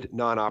reported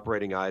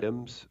non-operating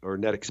items or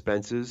net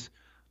expenses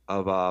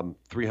of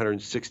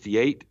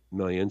 $368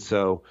 million.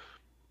 So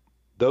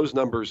those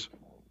numbers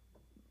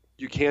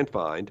you can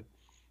find.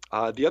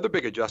 The other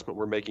big adjustment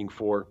we're making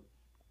for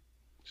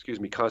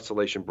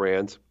Constellation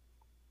Brands.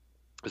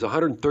 There's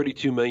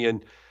 $132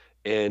 million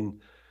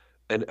in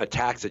a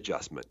tax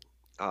adjustment.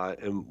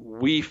 And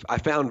I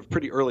found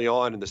pretty early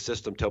on in the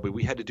system, Toby,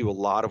 we had to do a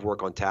lot of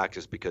work on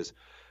taxes because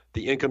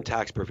the income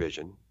tax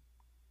provision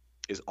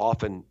is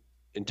often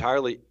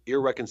entirely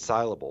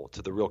irreconcilable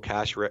to the real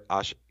cash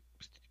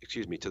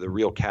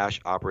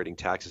operating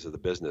taxes of the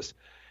business,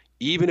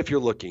 even if you're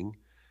looking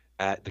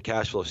at the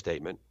cash flow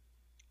statement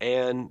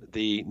and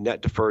the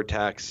net deferred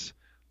tax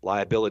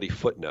liability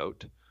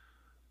footnote.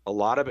 A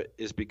lot of it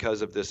is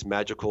because of this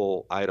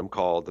magical item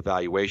called the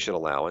valuation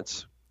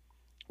allowance,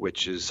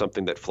 which is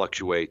something that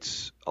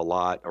fluctuates a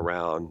lot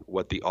around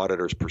what the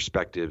auditor's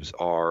perspectives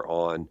are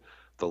on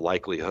the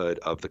likelihood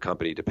of the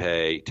company to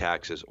pay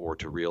taxes or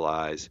to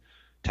realize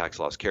tax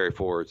loss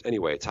carryforwards.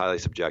 Anyway, it's highly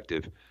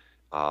subjective.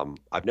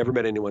 I've never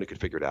met anyone who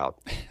could figure it out.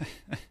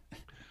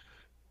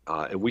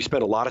 And we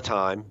spent a lot of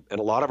time, and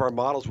a lot of our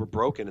models were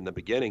broken in the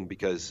beginning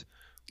because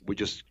we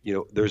just,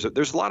 there's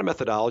a lot of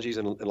methodologies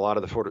and a lot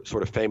of the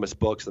sort of famous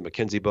books, the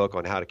McKinsey book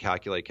on how to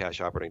calculate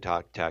cash operating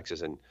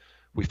taxes, and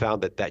we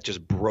found that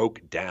just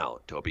broke down,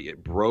 Toby.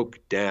 It broke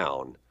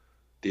down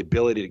the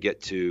ability to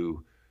get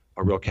to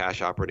a real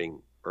cash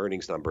operating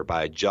earnings number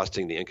by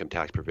adjusting the income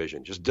tax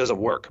provision. Just doesn't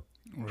work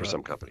for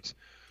some companies.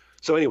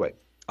 So anyway,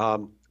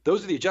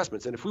 those are the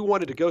adjustments. And if we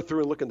wanted to go through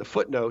and look in the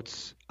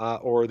footnotes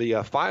or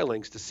the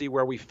filings to see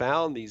where we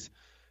found these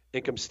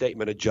income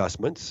statement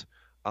adjustments,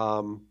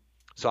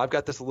 so I've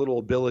got this this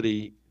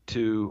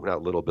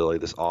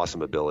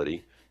awesome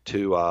ability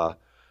to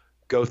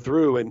go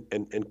through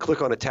and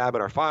click on a tab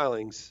in our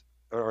filings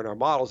or in our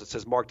models that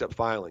says marked up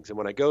filings. And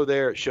when I go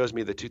there, it shows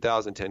me the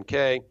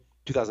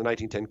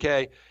 2019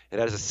 10K. It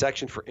has a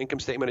section for income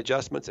statement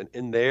adjustments. And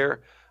in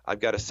there, I've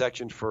got a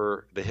section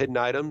for the hidden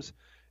items.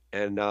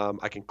 And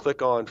I can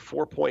click on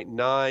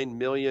 4.9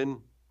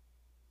 million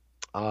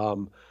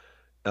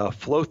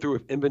flow through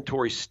of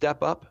inventory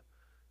step up.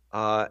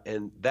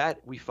 And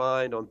that we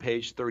find on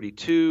page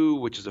 32,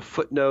 which is a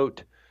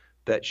footnote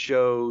that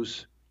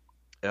shows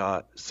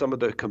some of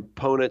the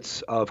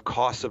components of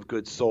cost of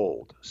goods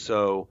sold.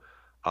 So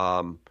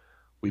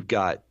we've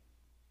got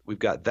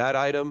that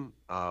item.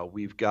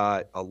 We've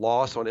got a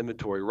loss on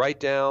inventory write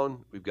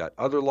down. We've got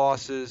other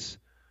losses.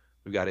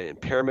 We've got an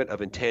impairment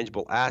of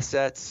intangible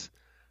assets,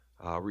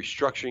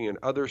 restructuring and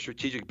other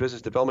strategic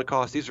business development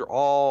costs. These are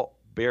all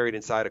buried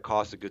inside a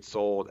cost of goods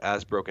sold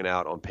as broken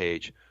out on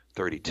page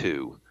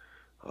 32.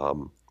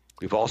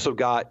 We've also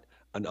got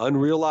an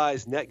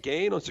unrealized net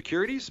gain on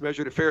securities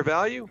measured at fair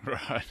value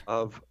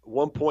of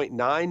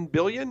 $1.9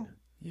 billion.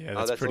 Yeah,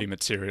 that's pretty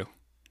material.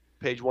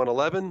 Page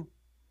 111.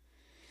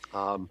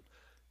 And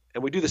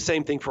we do the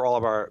same thing for all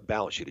of our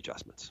balance sheet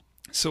adjustments.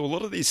 So a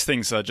lot of these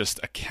things are just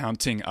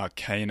accounting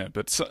arcana,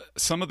 but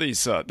some of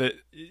these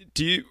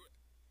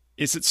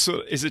is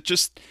it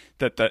just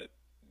that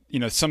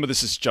some of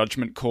this is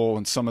judgment call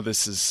and some of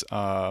this is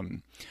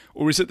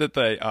or is it that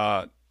they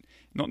are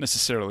not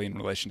necessarily in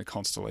relation to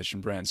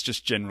Constellation Brands,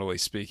 just generally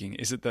speaking,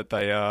 is it that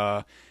they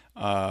are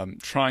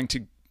trying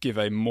to give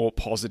a more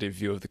positive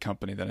view of the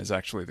company than is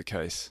actually the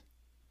case?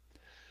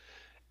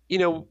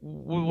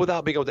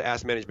 Without being able to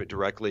ask management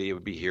directly, it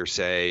would be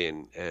hearsay,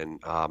 and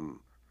I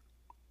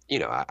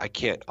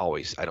can't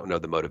always. I don't know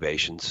the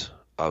motivations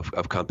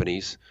of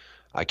companies.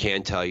 I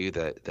can tell you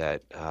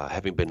that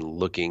having been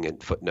looking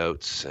at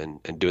footnotes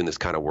and doing this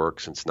kind of work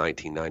since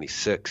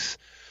 1996,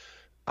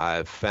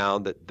 I've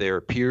found that there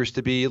appears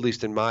to be, at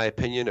least in my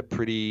opinion, a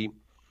pretty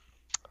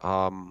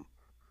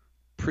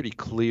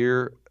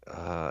clear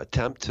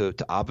attempt to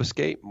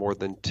obfuscate more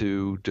than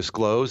to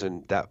disclose,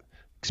 and that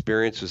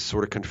experience was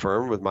sort of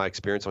confirmed with my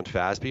experience on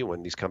FASB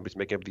when these companies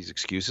make up these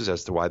excuses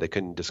as to why they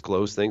couldn't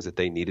disclose things that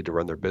they needed to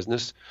run their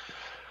business.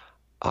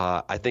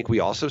 I think we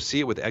also see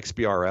it with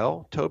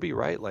XBRL, Toby,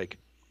 right? Like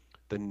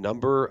the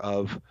number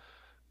of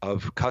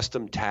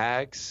custom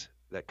tags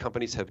that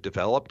companies have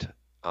developed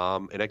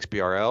in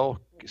XBRL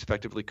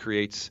effectively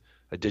creates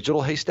a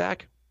digital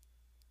haystack.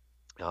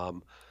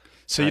 So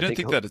you don't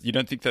think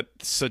that?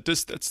 So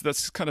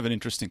that's kind of an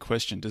interesting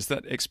question. Does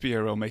that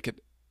XBRL make it?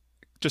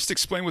 Just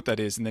explain what that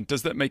is, and then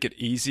does that make it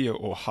easier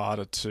or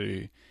harder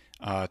to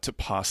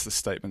pass the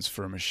statements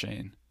for a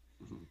machine?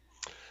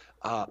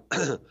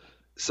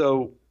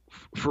 So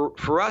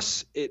for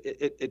us,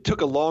 it took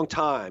a long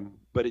time,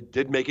 but it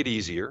did make it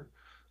easier.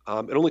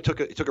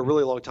 It took a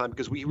really long time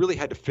because we really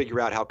had to figure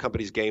out how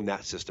companies game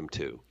that system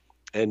too,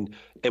 and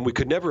we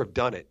could never have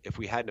done it if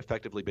we hadn't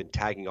effectively been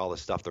tagging all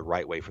this stuff the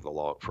right way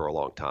for a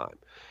long time,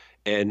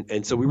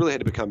 and so we really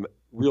had to become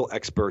real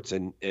experts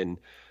in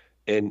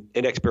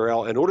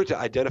XBRL in order to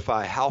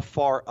identify how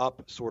far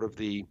up sort of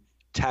the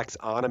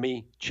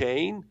taxonomy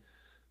chain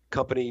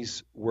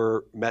companies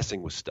were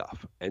messing with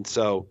stuff. And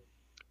so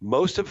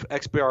most of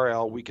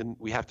XBRL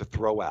we have to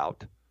throw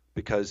out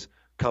because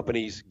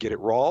companies get it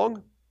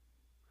wrong.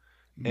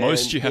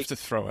 Most you have to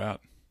throw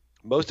out.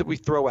 Most of we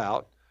throw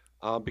out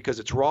because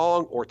it's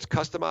wrong or it's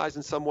customized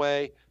in some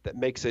way that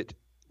makes it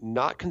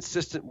not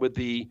consistent with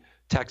the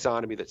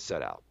taxonomy that's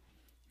set out.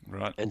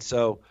 Right. And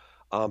so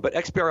But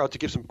XBRL, to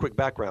give some quick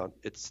background,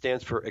 it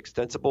stands for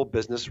Extensible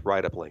Business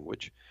Write-Up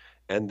Language.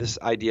 And this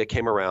idea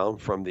came around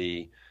from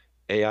the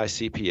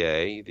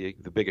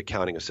AICPA, the big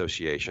accounting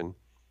association,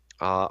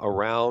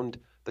 around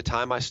the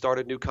time I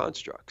started New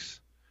Constructs.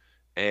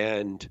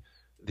 And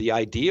the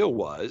idea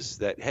was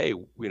that, hey,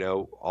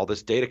 all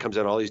this data comes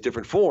in all these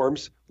different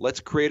forms. Let's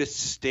create a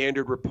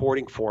standard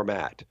reporting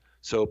format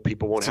so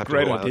people won't have to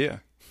rely on. It's a great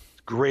idea.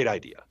 Great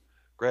idea.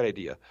 Great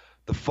idea.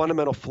 The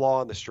fundamental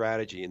flaw in the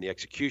strategy and the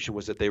execution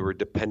was that they were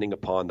depending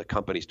upon the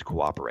companies to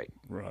cooperate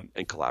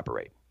and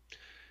collaborate.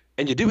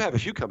 And you do have a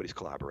few companies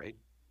collaborate.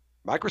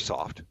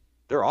 Microsoft,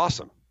 they're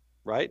awesome,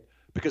 right?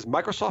 Because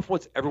Microsoft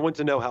wants everyone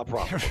to know how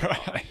profitable.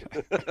 Right.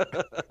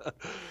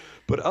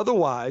 But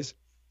otherwise,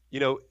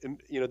 the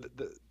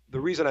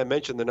reason I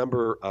mentioned the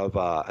number of,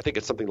 I think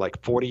it's something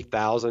like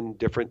 40,000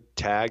 different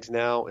tags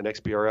now in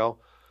XBRL.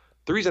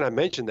 The reason I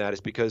mentioned that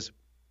is because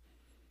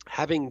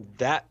having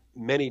that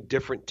many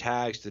different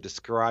tags to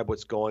describe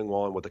what's going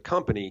on with a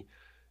company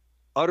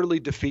utterly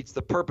defeats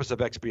the purpose of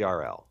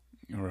XBRL.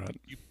 Right.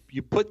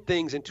 You put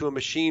things into a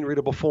machine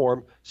readable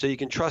form so you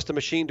can trust a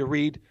machine to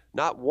read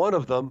not one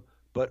of them,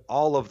 but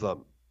all of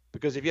them.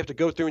 Because if you have to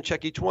go through and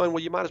check each one,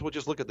 well, you might as well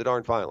just look at the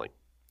darn filing,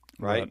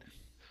 right?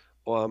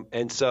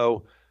 And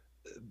so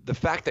the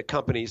fact that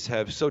companies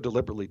have so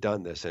deliberately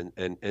done this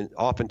and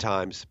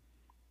oftentimes,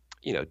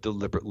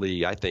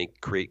 deliberately, I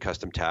think, create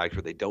custom tags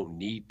where they don't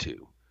need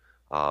to.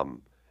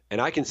 And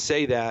I can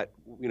say that,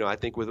 I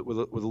think with a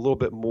little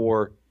bit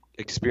more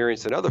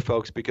experience than other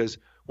folks because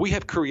we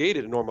have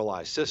created a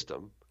normalized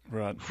system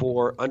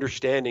for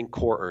understanding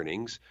core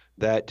earnings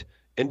that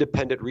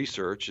independent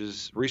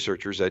researchers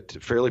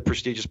at fairly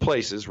prestigious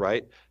places,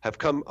 right, have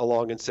come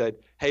along and said,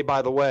 hey,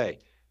 by the way,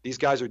 these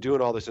guys are doing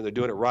all this and they're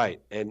doing it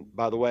right. And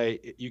by the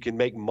way, you can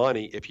make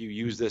money if you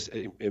use this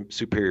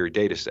superior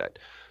data set.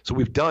 So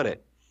we've done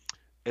it.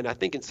 And I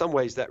think in some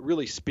ways that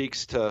really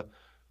speaks to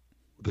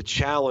the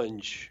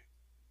challenge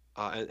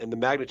and the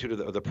magnitude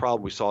of the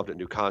problem we solved at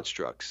New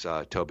Constructs,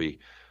 Toby.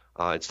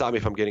 And stop me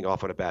if I'm getting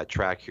off on a bad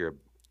track here.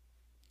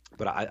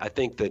 But I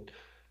think that,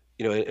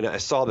 and I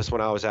saw this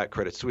when I was at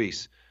Credit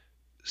Suisse,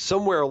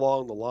 somewhere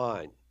along the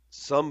line,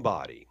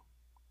 somebody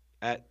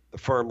at a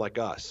firm like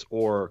us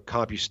or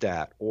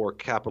CompuStat or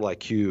Capital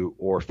IQ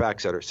or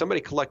FactSetter,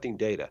 somebody collecting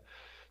data,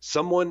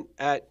 someone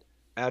at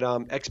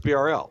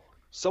XBRL,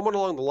 someone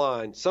along the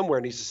line somewhere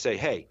needs to say,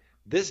 hey,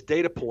 this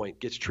data point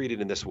gets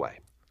treated in this way.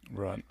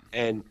 Right.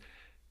 And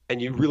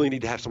you really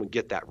need to have someone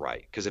get that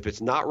right. Because if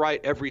it's not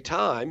right every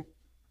time,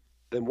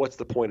 then what's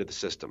the point of the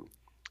system?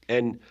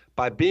 And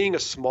by being a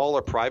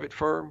smaller private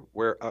firm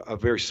where a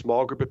very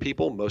small group of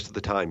people, most of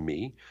the time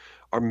me,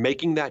 are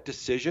making that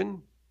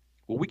decision,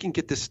 well, we can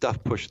get this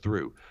stuff pushed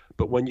through.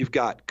 But when you've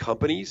got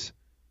companies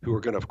who are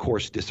going to, of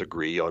course,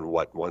 disagree on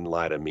what one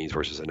line item means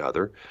versus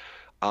another,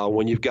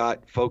 when you've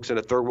got folks in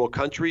a third world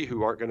country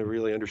who aren't going to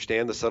really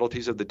understand the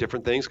subtleties of the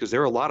different things, because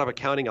there are a lot of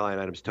accounting line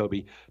items,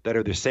 Toby, that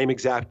are the same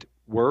exact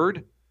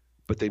word,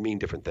 but they mean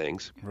different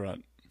things,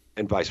 right,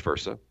 and vice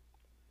versa.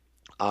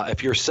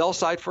 If you're a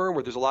sell-side firm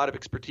where there's a lot of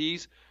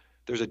expertise,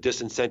 there's a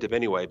disincentive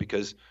anyway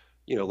because,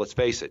 let's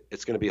face it,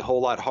 it's going to be a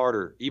whole lot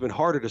harder, even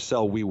harder to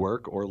sell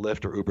WeWork or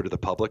Lyft or Uber to the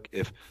public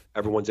if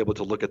everyone's able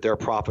to look at their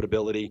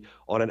profitability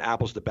on an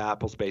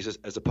apples-to-apples basis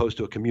as opposed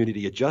to a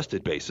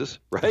community-adjusted basis,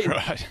 right?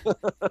 Right.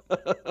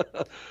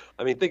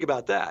 I mean, think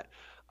about that.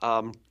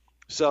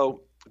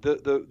 So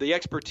the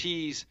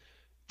expertise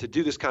to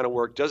do this kind of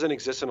work doesn't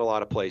exist in a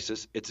lot of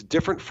places. It's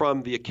different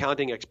from the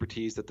accounting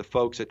expertise that the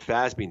folks at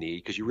FASB need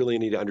because you really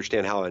need to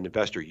understand how an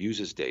investor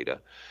uses data.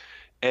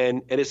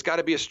 And it's got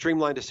to be a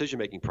streamlined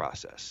decision-making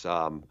process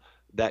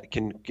that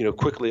can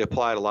quickly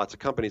apply to lots of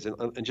companies.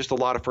 And just a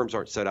lot of firms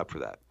aren't set up for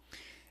that.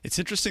 It's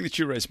interesting that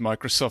you raised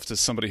Microsoft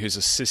as somebody who's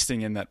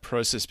assisting in that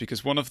process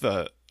because one of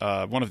the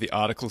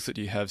articles that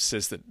you have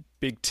says that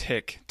big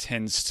tech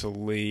tends to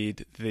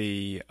lead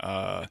the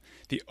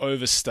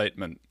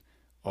overstatement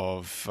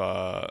of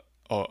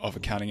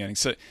accounting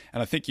earnings. So,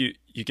 and I think you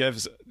gave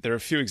us, there are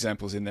a few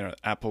examples in there: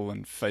 Apple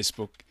and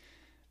Facebook,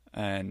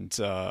 and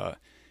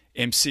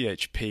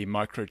MCHP,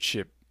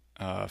 Microchip.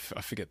 I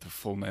forget the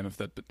full name of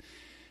that, but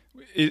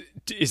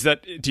is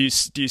that? Do you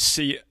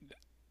see?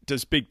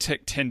 Does big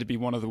tech tend to be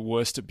one of the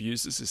worst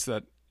abusers? Is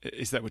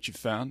that what you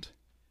found?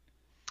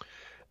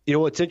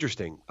 It's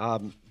interesting.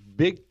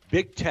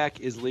 Big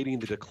tech is leading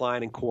the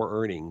decline in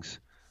core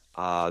earnings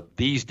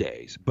these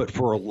days, but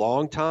for a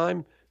long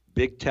time,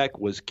 big tech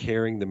was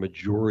carrying the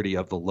majority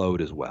of the load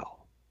as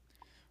well.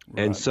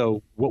 Right. And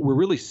so what we're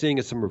really seeing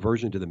is some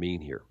reversion to the mean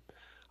here.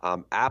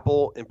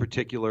 Apple in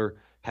particular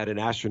had an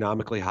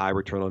astronomically high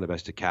return on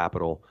invested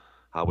capital,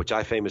 which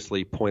I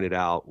famously pointed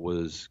out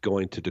was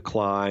going to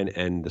decline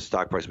and the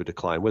stock price would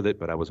decline with it,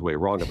 but I was way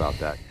wrong about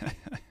that.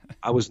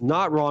 I was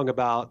not wrong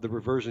about the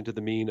reversion to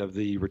the mean of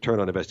the return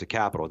on invested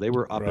capital. They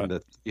were up in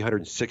the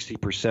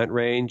 360%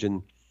 range.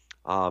 And,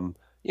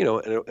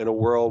 in a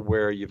world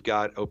where you've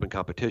got open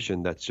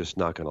competition, that's just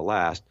not going to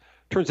last.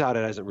 Turns out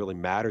it hasn't really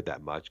mattered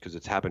that much because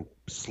it's happened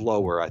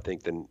slower, I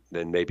think, than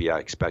maybe I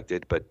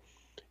expected. But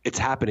it's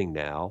happening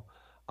now.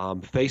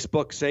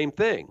 Facebook, same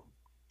thing,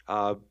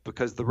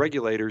 because the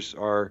regulators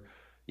are,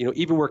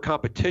 even where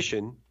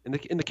competition, in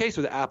the case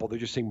of Apple, they're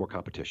just seeing more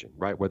competition,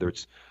 right? Whether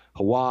it's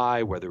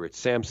Huawei, whether it's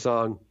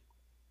Samsung,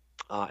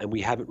 and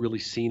we haven't really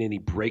seen any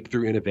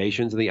breakthrough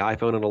innovations in the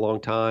iPhone in a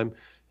long time.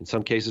 In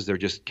some cases, they're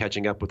just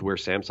catching up with where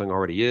Samsung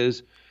already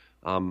is.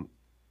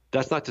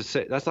 That's not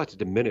to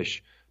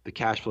diminish the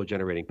cash flow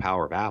generating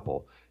power of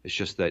Apple. It's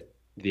just that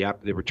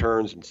the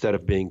returns, instead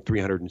of being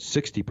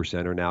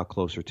 360%, are now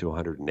closer to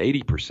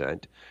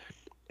 180%,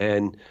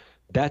 and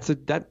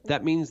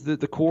that means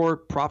that the core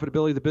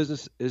profitability of the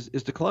business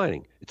is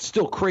declining. It's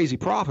still crazy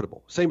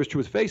profitable. Same is true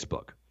with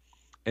Facebook,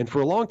 and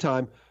for a long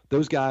time,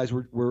 those guys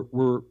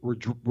were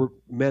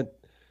meant.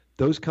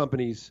 Those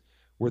companies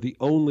were the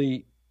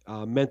only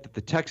meant that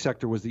the tech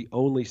sector was the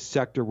only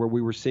sector where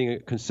we were seeing a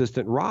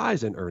consistent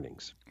rise in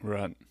earnings.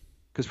 Right.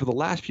 Because for the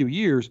last few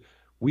years,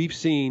 we've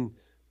seen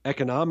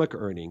economic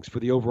earnings for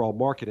the overall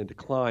market in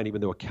decline,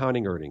 even though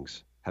accounting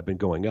earnings have been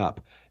going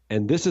up.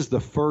 And this is the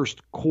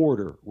first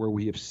quarter where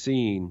we have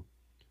seen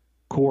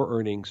core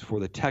earnings for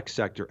the tech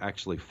sector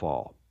actually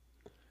fall,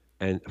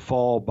 and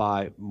fall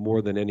by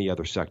more than any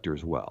other sector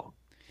as well.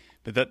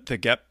 But the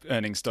gap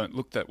earnings don't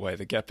look that way.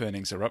 The gap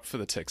earnings are up for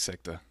the tech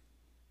sector.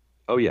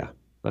 Oh yeah,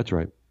 that's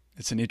right.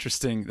 It's an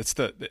interesting.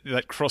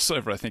 That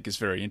crossover, I think, is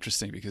very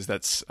interesting, because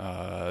that's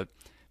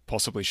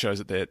possibly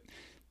shows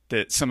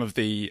that some of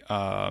the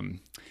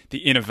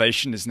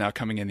innovation is now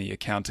coming in the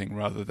accounting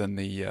rather than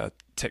the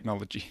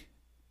technology.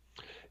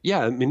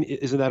 Yeah, I mean,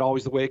 isn't that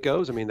always the way it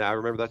goes? I mean, I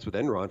remember that's with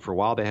Enron. For a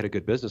while, they had a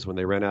good business. When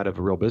they ran out of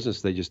a real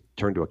business, they just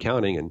turned to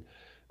accounting. And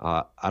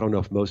I don't know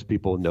if most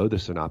people know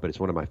this or not, but it's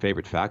one of my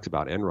favorite facts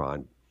about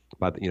Enron.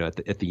 But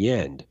at the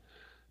end,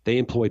 they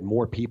employed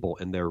more people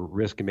in their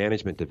risk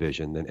management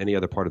division than any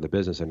other part of the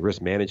business. And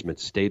risk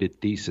management's stated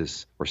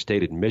thesis or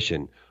stated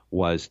mission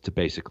was to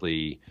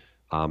basically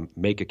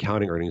make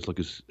accounting earnings look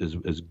as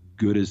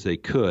good as they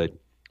could,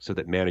 so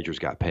that managers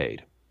got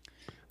paid.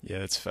 Yeah,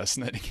 that's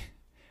fascinating.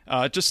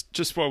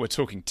 Just while we're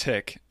talking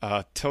tech,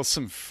 tell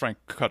some Frank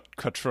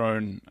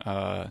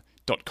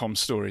Quattrone.com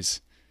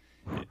stories.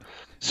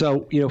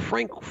 So,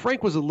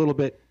 Frank was a little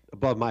bit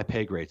above my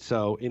pay grade.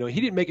 So, he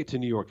didn't make it to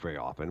New York very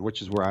often,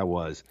 which is where I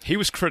was. He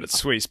was Credit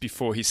Suisse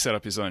before he set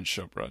up his own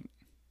shop, right?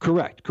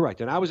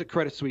 Correct. And I was at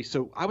Credit Suisse.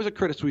 So I was at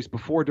Credit Suisse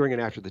before, during,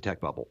 and after the tech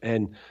bubble.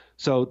 And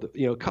so,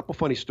 a couple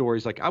funny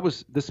stories. Like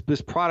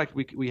this product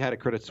we had at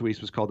Credit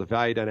Suisse was called the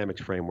Value Dynamics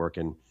Framework,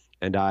 and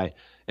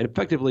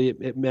effectively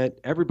it meant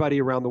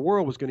everybody around the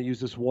world was going to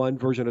use this one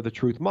version of the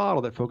truth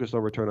model that focused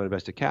on return on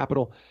invested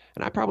capital.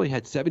 And I probably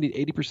had 70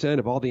 to 80%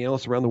 of all the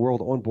analysts around the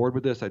world on board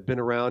with this. I'd been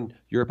around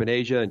Europe and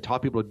Asia and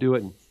taught people to do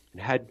it, and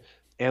had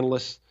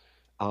analysts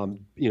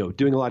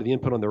doing a lot of the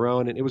input on their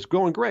own, and it was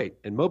going great.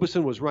 And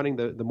Mobison was running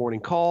the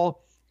morning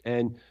call,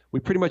 and we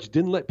pretty much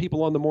didn't let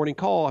people on the morning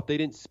call if they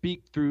didn't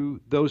speak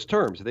through those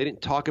terms. They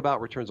didn't talk about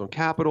returns on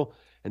capital,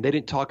 and they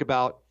didn't talk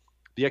about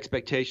the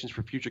expectations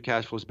for future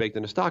cash flows baked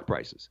into stock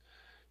prices.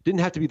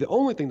 Didn't have to be the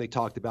only thing they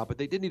talked about, but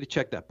they did need to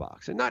check that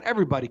box. And not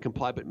everybody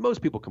complied, but most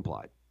people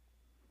complied.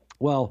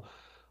 Well,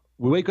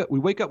 we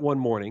wake up one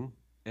morning,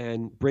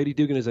 and Brady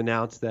Dugan has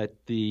announced that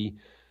the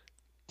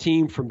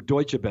team from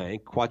Deutsche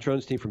Bank,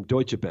 Quattrone's team from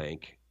Deutsche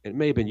Bank, it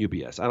may have been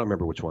UBS, I don't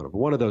remember which one, but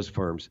one of those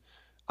firms,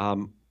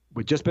 had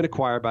just been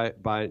acquired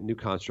by New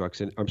Constructs,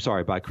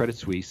 by Credit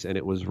Suisse, and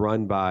it was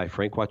run by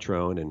Frank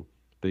Quattrone, and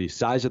the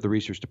size of the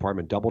research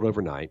department doubled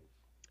overnight.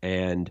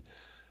 And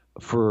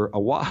for a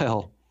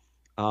while,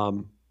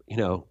 we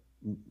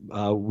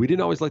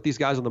didn't always let these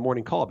guys on the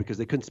morning call because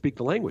they couldn't speak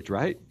the language,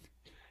 right?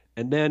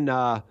 And then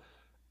I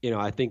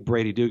think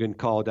Brady Dugan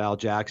called Al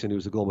Jackson, who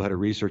was the global head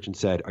of research, and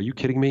said, "Are you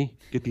kidding me?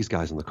 Get these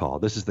guys on the call.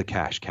 This is the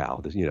cash cow."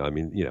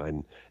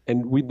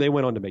 They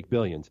went on to make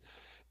billions.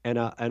 And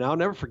I'll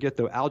never forget,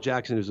 though, Al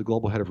Jackson, who's the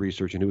global head of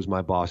research and who was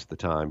my boss at the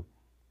time.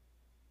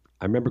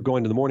 I remember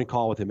going to the morning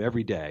call with him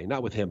every day.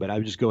 Not with him, but I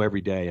would just go every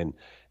day.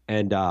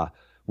 And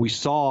we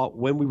saw,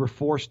 when we were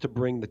forced to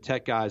bring the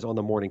tech guys on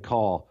the morning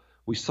call,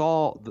 we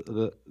saw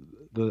the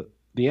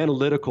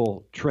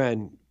analytical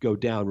trend go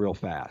down real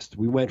fast.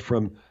 We went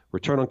from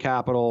return on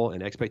capital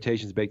and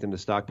expectations baked into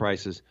stock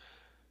prices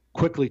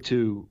quickly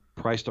to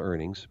price to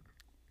earnings,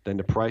 then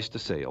to price to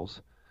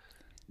sales,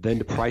 then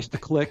to price to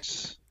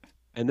clicks,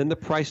 and then the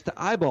price to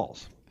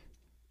eyeballs.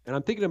 And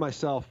I'm thinking to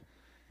myself,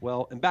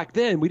 well, and back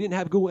then we didn't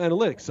have Google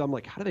Analytics. So I'm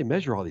like, how do they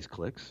measure all these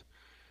clicks?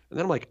 And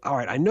then I'm like, all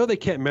right, I know they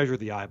can't measure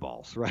the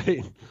eyeballs,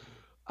 right?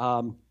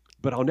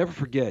 But I'll never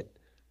forget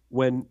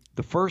when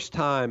the first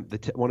time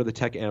one of the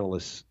tech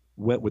analysts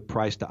went with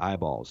price to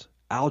eyeballs,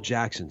 Al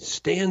Jackson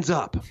stands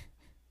up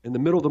in the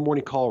middle of the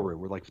morning call room.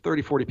 We're like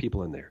 30, 40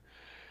 people in there,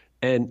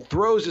 and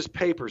throws his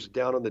papers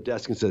down on the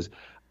desk and says,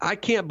 "I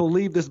can't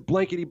believe this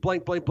blankety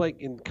blank blank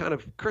blank," and kind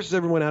of curses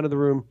everyone out of the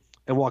room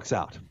and walks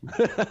out.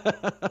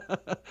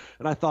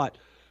 And I thought,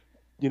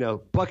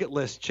 bucket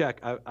list check.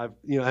 I've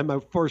had my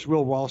first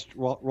real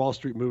Wall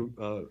Street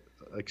move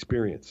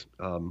experience.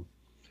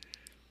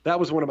 That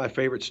was one of my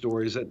favorite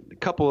stories.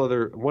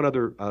 One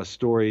other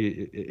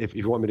story, if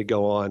you want me to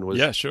go on, was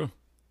yeah, sure.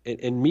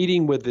 in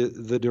meeting with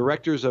the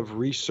directors of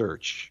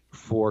research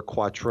for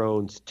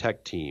Quattrone's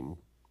tech team,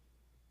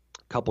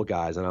 a couple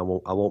guys, and I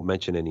won't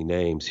mention any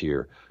names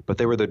here, but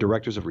they were the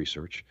directors of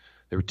research.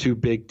 They were two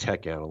big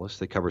tech analysts.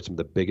 They covered some of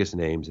the biggest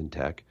names in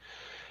tech.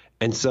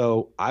 And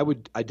so I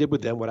did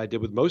with them what I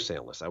did with most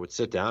analysts. I would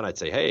sit down, I'd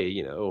say,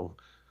 hey,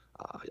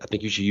 I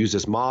think you should use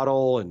this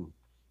model. And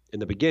in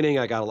the beginning,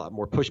 I got a lot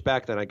more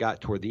pushback than I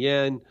got toward the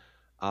end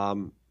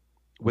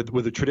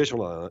with the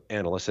traditional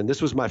analysts. And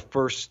this was my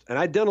first, and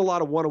I'd done a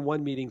lot of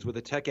one-on-one meetings with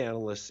the tech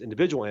analysts,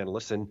 individual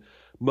analysts. And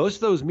most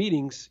of those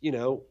meetings,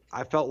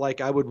 I felt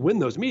like I would win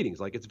those meetings.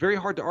 Like, it's very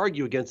hard to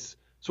argue against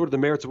sort of the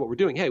merits of what we're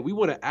doing. Hey, we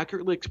want to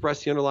accurately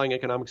express the underlying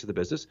economics of the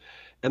business,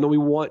 and then we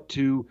want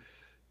to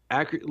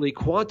accurately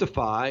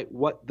quantify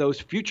what those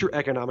future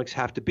economics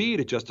have to be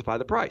to justify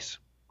the price,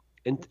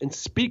 and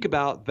speak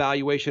about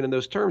valuation in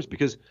those terms,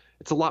 because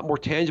it's a lot more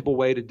tangible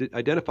way to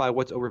identify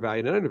what's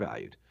overvalued and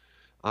undervalued.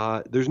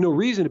 There's no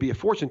reason to be a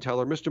fortune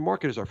teller. Mr.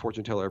 Market is our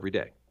fortune teller every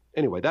day.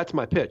 Anyway, that's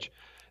my pitch.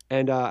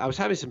 And I was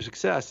having some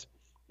success.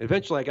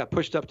 Eventually, I got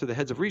pushed up to the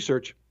heads of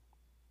research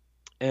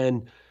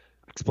and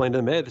explained to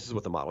them, hey, this is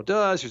what the model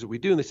does. Here's what we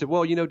do. And they said,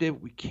 well,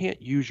 David, we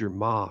can't use your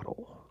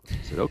model. I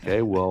said,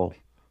 okay, well,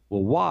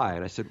 why?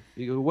 And I said,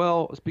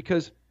 well, it's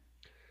because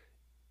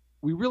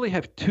we really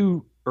have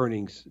two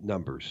earnings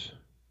numbers.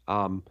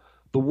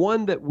 The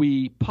one that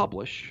we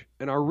publish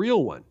and our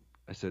real one.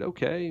 I said,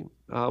 okay,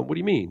 what do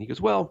you mean? He goes,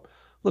 well,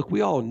 look,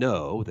 we all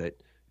know that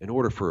in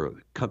order for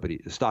the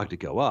stock to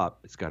go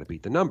up, it's got to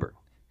beat the number.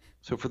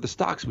 So for the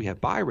stocks we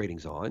have buy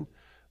ratings on,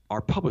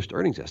 our published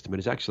earnings estimate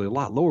is actually a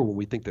lot lower when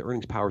we think the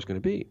earnings power is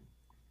going to be.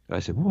 And I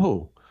said,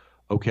 whoa,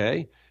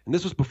 okay. And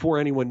this was before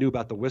anyone knew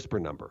about the whisper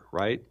number,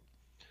 right?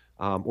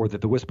 Or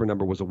that the whisper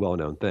number was a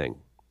well-known thing.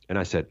 And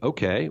I said,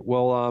 okay,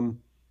 well,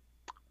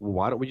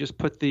 why don't we just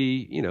put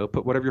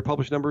put whatever your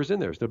published number is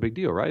in there? It's no big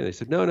deal, right? And they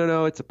said,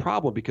 no, it's a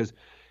problem, because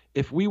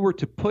if we were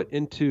to put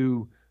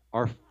into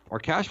our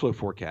cash flow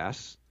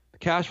forecasts, the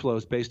cash flow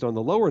is based on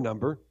the lower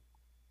number.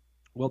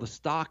 Well, the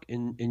stock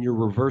in your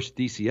reverse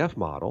DCF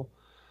model,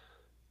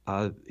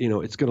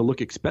 it's going to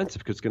look expensive,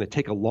 because it's going to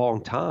take a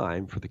long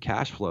time for the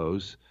cash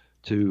flows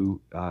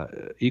to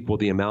equal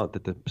the amount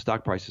that the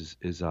stock price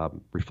is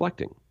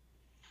reflecting.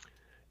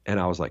 And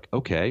I was like,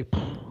 okay,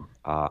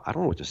 I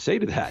don't know what to say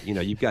to that.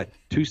 You've got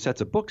two sets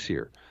of books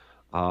here.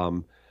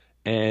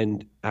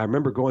 And I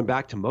remember going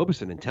back to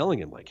Mobison and telling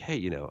him, like,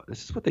 hey,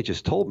 this is what they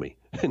just told me.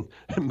 And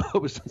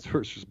Mobison's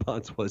first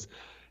response was,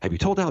 have you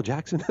told Al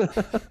Jackson?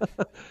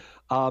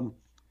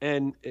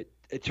 And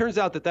it turns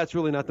out that that's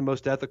really not the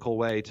most ethical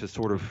way to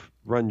sort of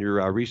run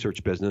your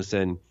research business.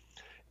 And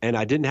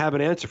I didn't have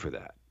an answer for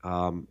that.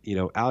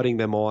 Outing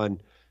them on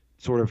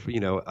sort of,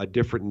 a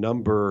different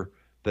number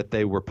that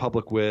they were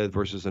public with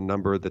versus a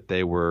number that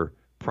they were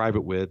private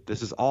with.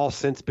 This has all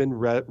since been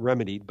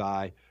remedied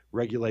by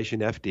Regulation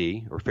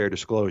FD, or fair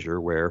disclosure,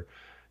 where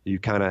you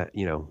kind of,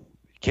 you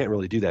can't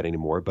really do that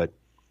anymore. But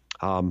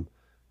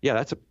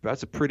that's a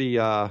pretty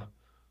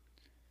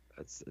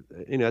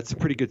that's a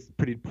pretty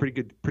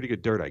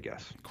good dirt, I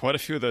guess. Quite a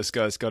few of those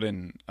guys got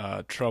in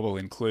trouble,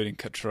 including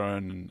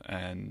Catrone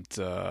and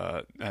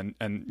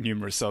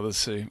numerous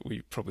others who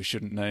we probably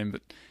shouldn't name.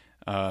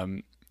 But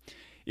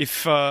if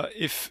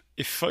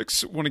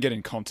folks want to get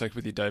in contact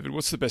with you, David,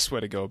 what's the best way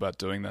to go about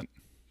doing that?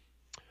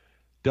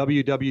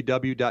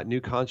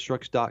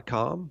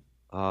 www.newconstructs.com,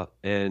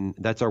 and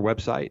that's our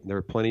website. There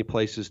are plenty of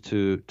places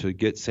to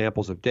get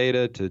samples of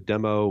data, to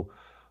demo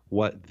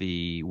what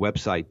the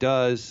website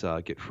does,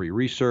 get free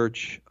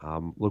research.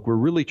 Look, we're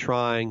really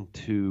trying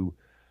to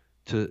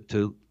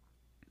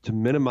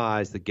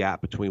minimize the gap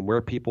between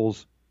where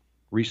people's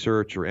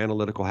research or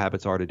analytical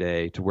habits are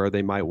today to where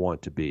they might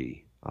want to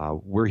be.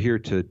 We're here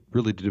to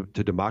really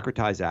to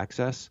democratize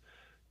access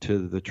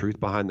to the truth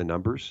behind the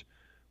numbers.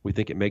 We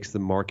think it makes the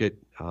market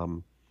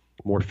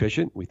more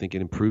efficient. We think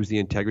it improves the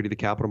integrity of the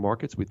capital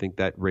markets. We think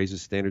that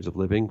raises standards of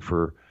living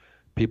for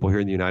people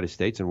here in the United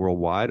States and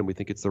worldwide, and we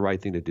think it's the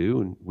right thing to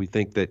do. And we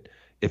think that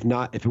if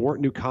it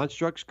weren't New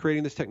Constructs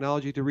creating this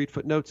technology to read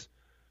footnotes,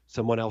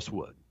 someone else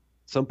would. At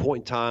some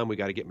point in time, we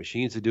got to get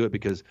machines to do it,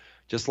 because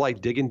just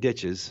like digging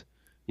ditches,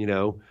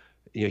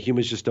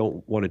 humans just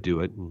don't want to do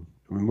it. And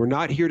we're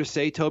not here to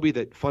say, Toby,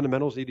 that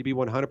fundamentals need to be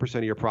 100%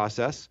 of your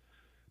process,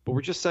 but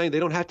we're just saying they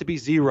don't have to be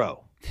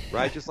zero,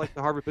 right? Just like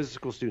the Harvard Business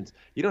School students.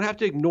 You don't have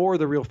to ignore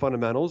the real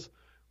fundamentals.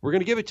 We're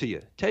going to give it to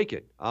you. Take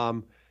it.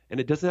 And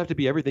it doesn't have to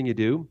be everything you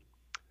do.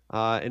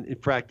 And in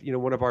fact,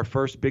 one of our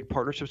first big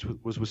partnerships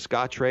was with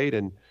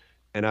Scottrade,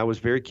 and I was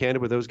very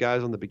candid with those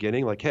guys on the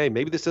beginning, like, hey,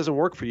 maybe this doesn't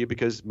work for you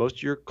because most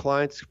of your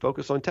clients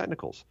focus on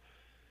technicals.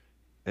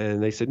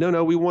 And they said,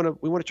 no, we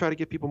want to try to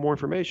give people more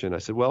information. I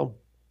said, well,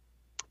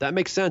 that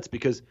makes sense,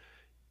 because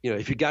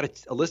if you got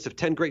a list of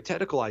 10 great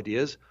technical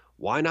ideas,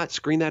 why not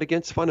screen that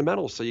against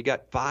fundamentals? So you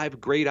got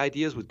 5 great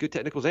ideas with good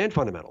technicals and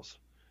fundamentals.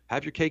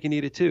 Have your cake and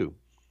eat it too.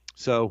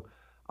 So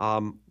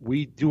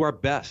we do our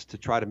best to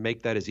try to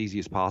make that as easy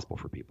as possible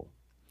for people.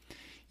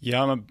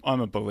 Yeah,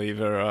 I'm a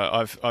believer.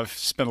 I've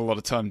spent a lot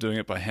of time doing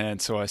it by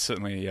hand, so I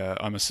certainly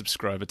I'm a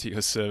subscriber to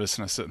your service,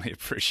 and I certainly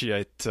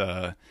appreciate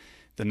the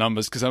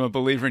numbers because I'm a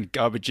believer in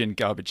garbage in,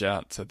 garbage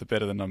out. So the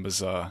better the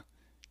numbers are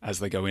as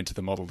they go into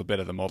the model, the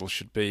better the model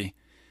should be.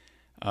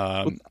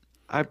 Well,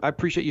 I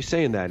appreciate you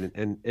saying that,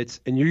 and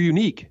you're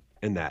unique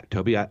in that,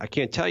 Toby. I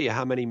can't tell you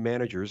how many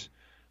managers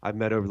I've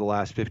met over the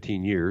last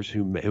 15 years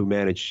who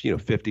manage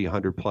 50,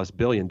 100 plus $1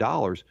 billion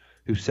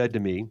who said to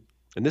me,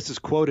 and this is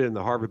quoted in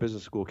the Harvard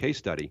Business School case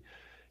study,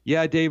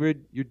 yeah,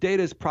 David, your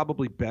data is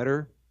probably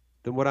better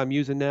than what I'm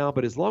using now,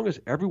 but as long as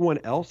everyone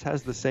else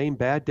has the same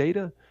bad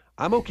data,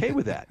 I'm okay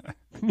with that.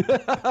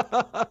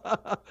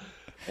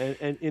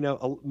 and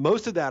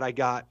most of that I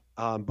got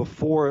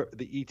before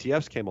the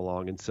ETFs came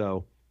along, and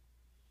so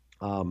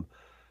a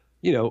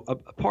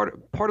part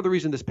of the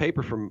reason this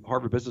paper from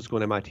Harvard Business School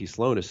and MIT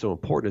Sloan is so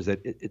important is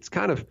that it's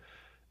kind of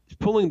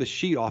pulling the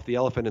sheet off the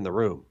elephant in the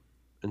room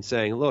and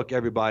saying, look,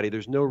 everybody,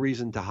 there's no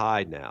reason to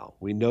hide now.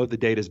 We know the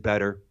data's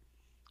better,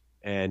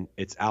 and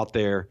it's out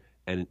there,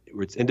 and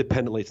it's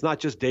independently. It's not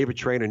just David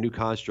Traynor, New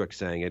Construct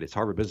saying it. It's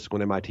Harvard Business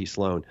School and MIT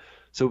Sloan.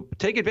 So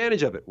take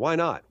advantage of it. Why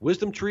not?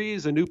 Wisdom Tree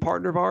is a new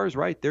partner of ours,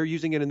 right? They're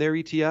using it in their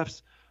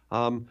ETFs.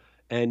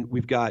 And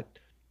we've got,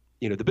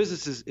 the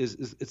business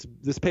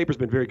this paper's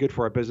been very good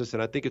for our business,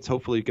 and I think it's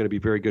hopefully going to be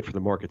very good for the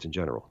markets in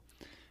general.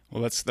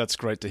 Well, that's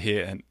great to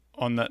hear. And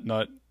on that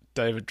note,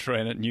 David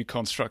Traynor, New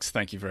Constructs,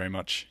 thank you very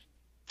much.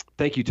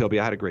 Thank you, Toby.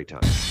 I had a great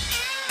time.